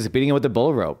as he's beating him with the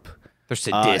bull rope. They're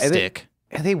sadistic.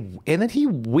 And then he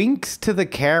winks to the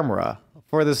camera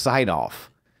for the sign off.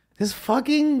 This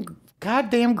fucking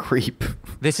goddamn creep.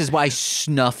 This is why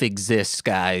snuff exists,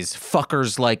 guys.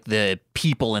 Fuckers like the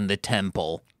people in the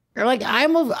temple. You're like,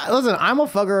 I'm a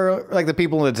fucker like the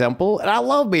people in the temple, and I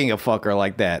love being a fucker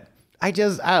like that. I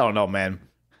don't know, man.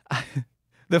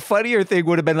 The funnier thing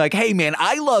would have been like, hey, man,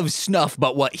 I love Snuff,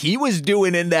 but what he was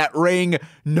doing in that ring,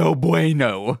 no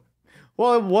bueno.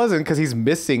 Well, it wasn't because he's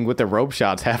missing with the rope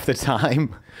shots half the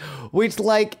time, which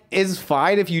like is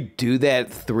fine if you do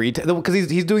that 3 times because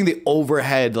he's doing the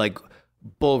overhead like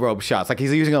bull rope shots, like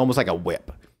he's using almost like a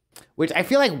whip, which I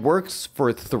feel like works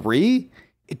for 3.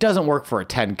 It doesn't work for a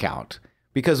 10 count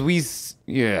because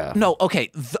No,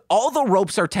 okay. All the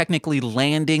ropes are technically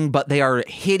landing, but they are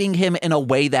hitting him in a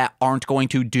way that aren't going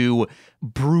to do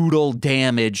brutal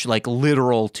damage, like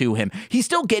literal to him. He's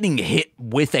still getting hit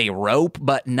with a rope,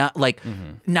 but not like,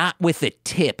 not with the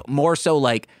tip, more so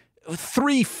like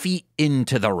 3 feet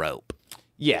into the rope.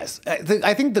 Yes.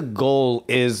 I think the goal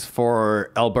is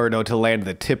for Alberto to land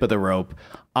the tip of the rope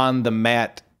on the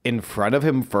mat in front of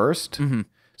him first.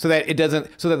 So that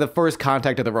the first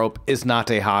contact of the rope is not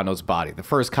Texano's body. The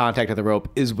first contact of the rope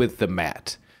is with the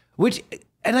mat, and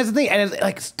that's the thing. And it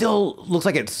like still looks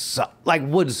like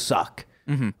would suck,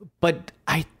 but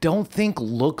I don't think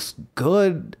looks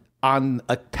good on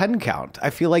a 10 count. I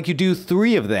feel like you do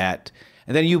 3 of that,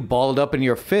 and then you ball it up in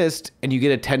your fist, and you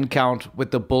get a 10 count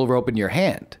with the bull rope in your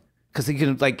hand. Because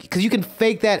you can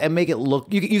fake that and make it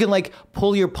look. You can like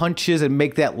pull your punches and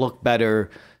make that look better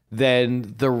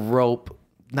than the rope.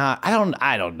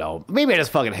 I don't know. Maybe I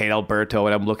just fucking hate Alberto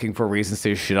and I'm looking for reasons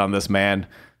to shit on this man.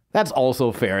 That's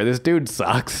also fair. This dude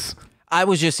sucks. I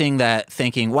was just seeing that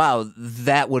thinking, wow,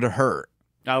 that would hurt.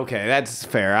 Okay, that's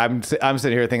fair. I'm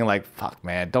sitting here thinking like, fuck,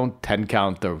 man, don't 10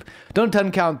 count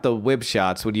the whip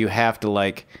shots when you have to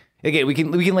like, again, we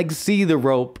can like see the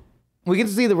rope. We can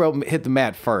see the rope hit the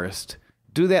mat first.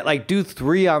 Do that, like do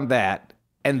 3 on that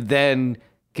and then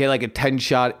get like a 10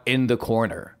 shot in the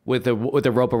corner with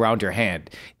the rope around your hand.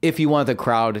 If you want the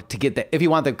crowd to get that, if you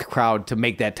want the crowd to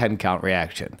make that 10 count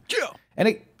reaction. Yeah. And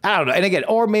I don't know. And again,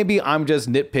 or maybe I'm just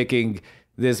nitpicking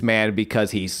this man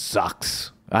because he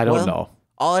sucks. I don't know.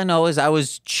 All I know is I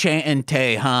was chanting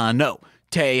Texano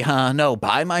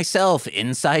by myself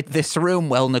inside this room.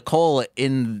 Well, Nicole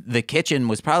in the kitchen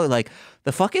was probably like,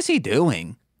 the fuck is he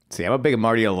doing? See, I'm a big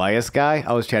Marty Elias guy.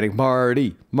 I was chanting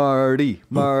Marty, Marty,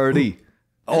 Marty.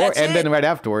 And then right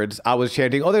afterwards, I was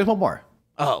chanting, there's one more.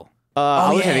 I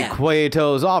was chanting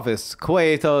Cueto's office.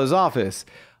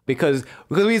 Because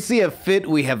we see a fit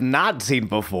we have not seen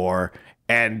before.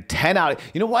 And 10 out.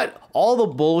 You know what? All the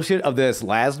bullshit of this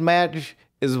last match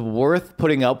is worth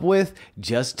putting up with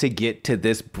just to get to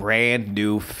this brand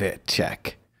new fit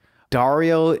check.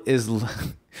 Dario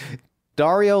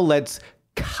lets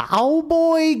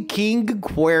Cowboy King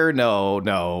Cuerno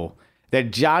know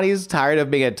that Johnny's tired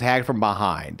of being attacked from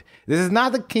behind. This is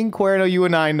not the King Cuerno you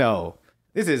and I know.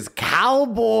 This is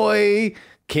Cowboy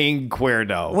King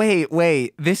Cuerno.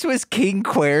 Wait, this was King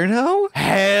Cuerno?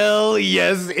 Hell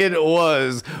yes, it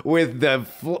was. With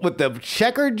the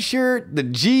checkered shirt, the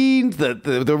jeans,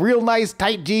 the real nice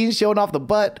tight jeans showing off the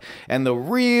butt, and the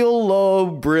real low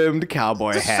brimmed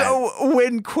cowboy hat. So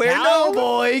when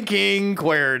Cowboy King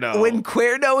Cuerno. When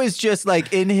Cuerno is just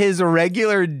like in his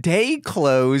regular day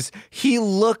clothes, he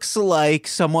looks like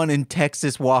someone in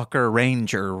Texas Walker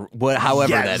Ranger,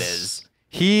 however that is.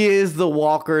 He is the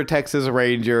Walker Texas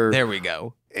Ranger. There we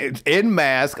go. In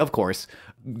mask, of course.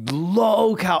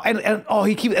 Low cow and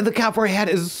the cowboy hat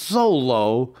is so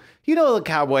low. You know the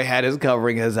cowboy hat is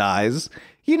covering his eyes.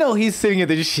 You know he's sitting in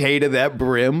the shade of that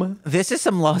brim. This is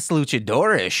some Los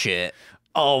Luchadores shit.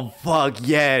 Oh fuck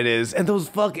yeah, it is. And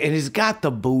and he's got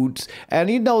the boots, and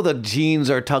you know the jeans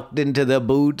are tucked into the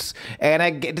boots.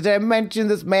 And did I mention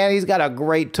this man? He's got a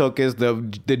great tuchus.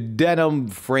 The denim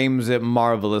frames it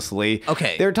marvelously.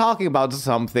 Okay, they're talking about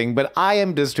something, but I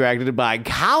am distracted by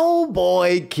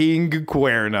Cowboy King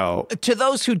Cuerno. To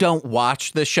those who don't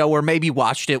watch the show or maybe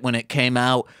watched it when it came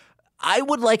out, I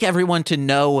would like everyone to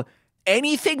know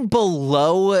anything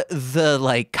below the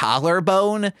like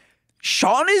collarbone,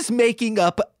 Sean is making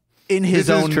up in his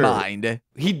own mind.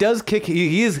 He does kick.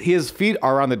 His feet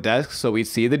are on the desk, so we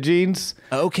see the jeans.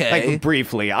 Okay, like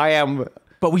briefly.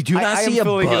 But we do not see a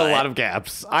butt. I am filling in a lot of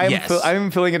gaps.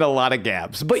 I'm filling in a lot of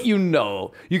gaps. But you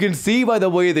can see by the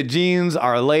way the jeans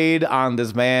are laid on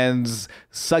this man's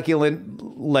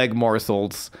succulent leg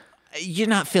morsels. You're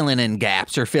not filling in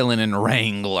gaps, you're filling in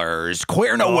Wranglers.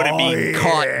 Cuerno wouldn't be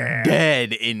caught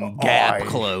dead in Gap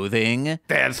clothing.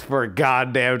 That's for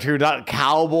goddamn true. Not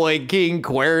Cowboy King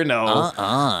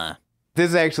Cuerno.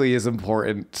 This actually is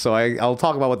important, so I'll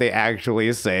talk about what they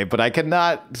actually say, but I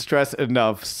cannot stress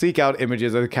enough, seek out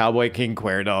images of Cowboy King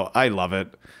Cuerno. I love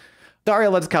it. Daria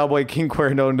lets Cowboy King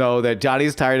Cuerno know that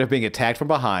Johnny's tired of being attacked from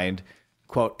behind.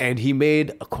 Quote, and he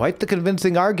made quite the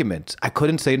convincing argument. I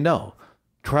couldn't say no.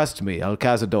 Trust me, El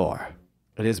Cazador.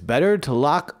 It is better to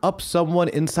lock up someone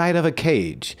inside of a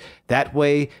cage. That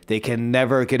way, they can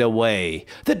never get away.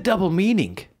 The double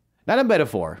meaning. Not a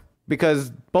metaphor,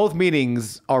 because both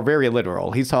meanings are very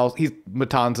literal. He's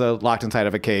Matanza locked inside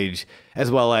of a cage,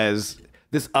 as well as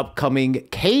this upcoming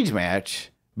cage match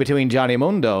between Johnny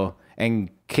Mundo and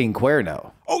King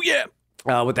Cuerno. Oh, yeah.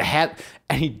 With the hat,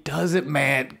 and he does it,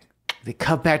 man. They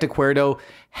cut back to Cuerno,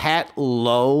 hat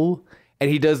low, and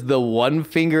he does the one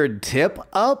finger tip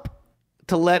up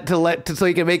so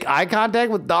he can make eye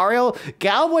contact with Dario.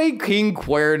 Cowboy King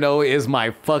Cuerno is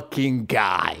my fucking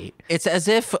guy. It's as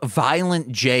if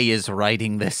Violent J is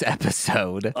writing this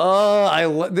episode.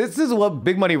 This is what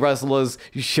Big Money Wrestlers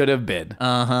should have been.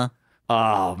 Uh-huh.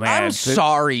 Oh, man. I'm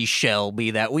sorry,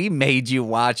 Shelby, that we made you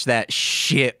watch that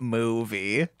shit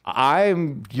movie.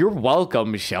 You're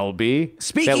welcome, Shelby.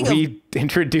 We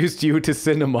introduced you to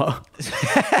cinema.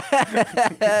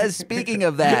 Speaking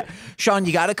of that, Sean,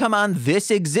 you got to come on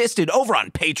This Existed over on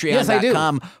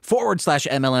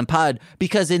patreon.com/MLM pod,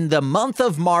 because in the month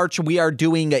of March, we are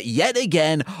doing yet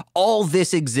again, all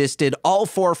This Existed, all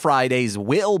 4 Fridays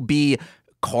will be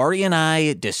Corey and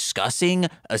I discussing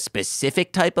a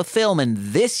specific type of film, and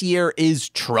this year is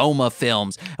trauma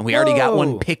films, and we already got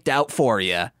one picked out for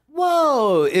you.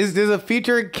 Whoa, is this a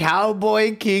feature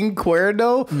Cowboy King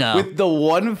Cuerno? No. With the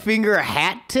one finger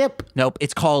hat tip? Nope,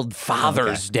 it's called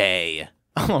Father's Day.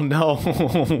 Oh, no.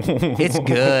 It's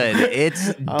good.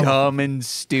 It's dumb and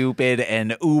stupid,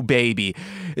 and ooh, baby.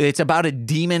 It's about a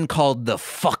demon called the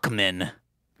Fuckman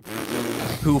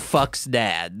who fucks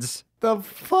dads. The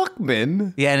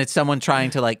Fuckman? Yeah, and it's someone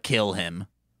trying to, like, kill him.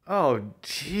 Oh,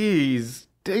 jeez.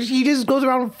 He just goes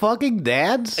around fucking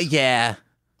dads? Yeah.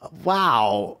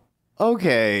 Wow.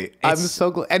 Okay. I'm so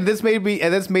glad. And this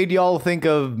made y'all think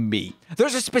of me.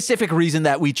 There's a specific reason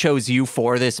that we chose you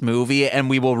for this movie, and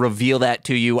we will reveal that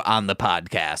to you on the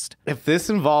podcast. If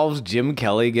this involves Jim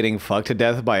Kelly getting fucked to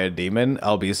death by a demon,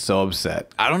 I'll be so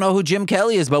upset. I don't know who Jim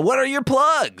Kelly is, but what are your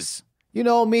plugs? You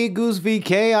know me, Goose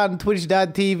VK on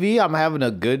twitch.tv. I'm having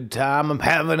a good time.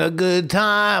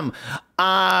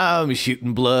 I'm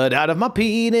shooting blood out of my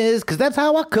penis, because that's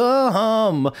how I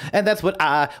come. And that's what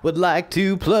I would like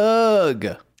to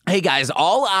plug. Hey guys,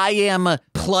 all I am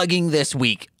plugging this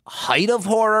week, Height of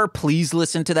Horror, please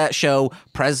listen to that show.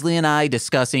 Presley and I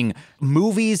discussing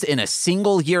movies in a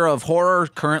single year of horror,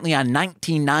 currently on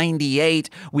 1998.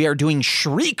 We are doing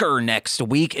Shrieker next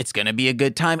week. It's going to be a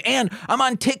good time. And I'm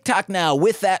on TikTok now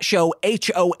with that show,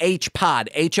 HOH Pod,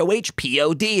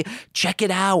 HOHPOD. Check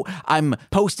it out. I'm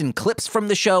posting clips from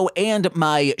the show and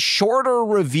my shorter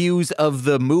reviews of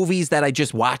the movies that I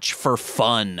just watch for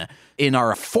fun in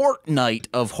our fortnight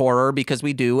of horror, because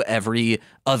we do every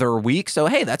other week. So,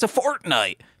 hey, that's a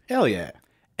fortnight. Hell yeah.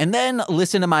 And then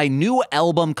listen to my new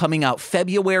album coming out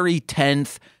February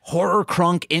 10th, Horror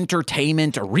Crunk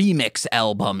Entertainment Remix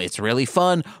album. It's really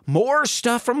fun. More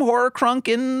stuff from Horror Crunk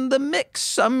in the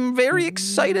mix I'm very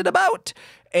excited about.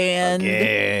 And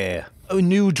yeah.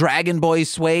 New Dragon Boy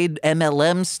Suede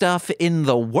MLM stuff in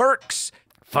the works.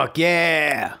 Fuck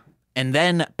yeah. And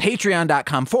then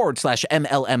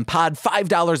patreon.com/MLM pod,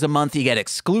 $5 a month. You get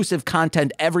exclusive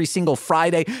content every single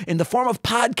Friday in the form of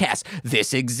podcasts.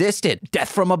 This Existed, Death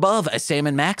from Above, a Sam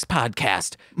and Max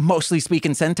podcast, Mostly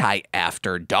Speaking Sentai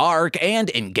After Dark, and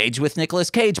Engage with Nicolas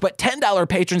Cage. But $10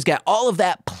 patrons get all of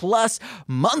that plus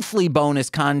monthly bonus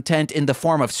content in the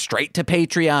form of straight to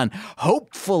Patreon.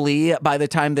 Hopefully, by the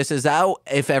time this is out,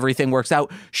 if everything works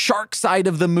out, Shark Side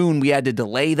of the Moon, we had to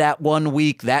delay that 1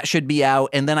 week. That should be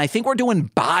out. And then I think we're doing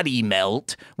Body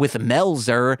Melt with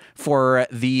Melzer for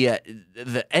the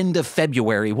end of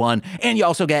February one. And you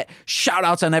also get shout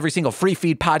outs on every single free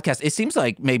feed podcast. It seems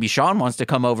like maybe Sean wants to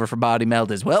come over for Body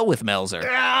Melt as well with Melzer.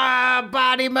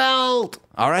 Body melt.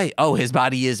 All right. Oh, his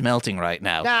body is melting right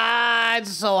now.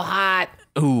 It's so hot.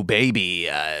 Ooh, baby.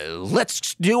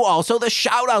 Let's do also the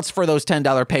shout outs for those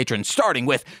 $10 patrons, starting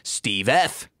with Steve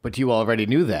F. But you already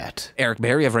knew that. Eric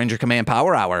Berry of Ranger Command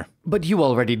Power Hour. But you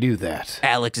already knew that.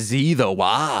 Alex Z. The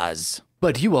Waz.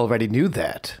 But you already knew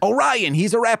that. Orion,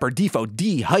 he's a rapper, Defo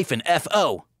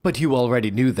D-FO. But you already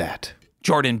knew that.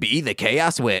 Jordan B. The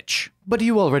Chaos Witch. But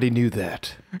you already knew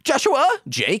that. Joshua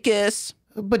Jakis.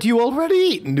 But you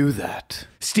already knew that.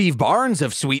 Steve Barnes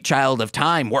of Sweet Child of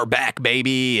Time. We're back,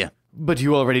 baby. But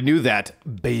you already knew that,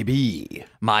 baby.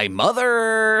 My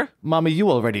mother. Mommy,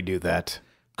 you already knew that.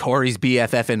 Corey's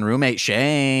BFF and roommate,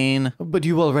 Shane. But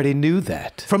you already knew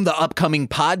that. From the upcoming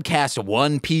podcast,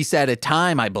 One Piece at a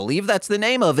Time, I believe that's the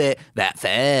name of it, that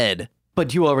Fed.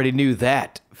 But you already knew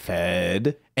that,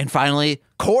 Fed. And finally,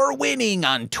 Core Winning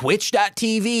on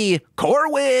twitch.tv. Core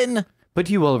Win. But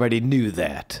you already knew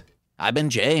that. I've been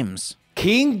James.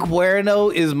 King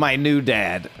Cuerno is my new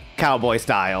dad, cowboy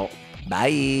style.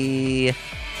 Bye.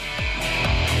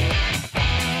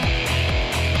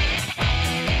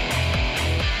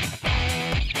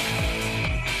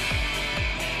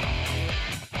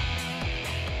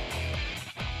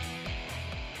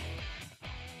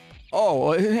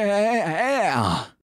 Oh, hey,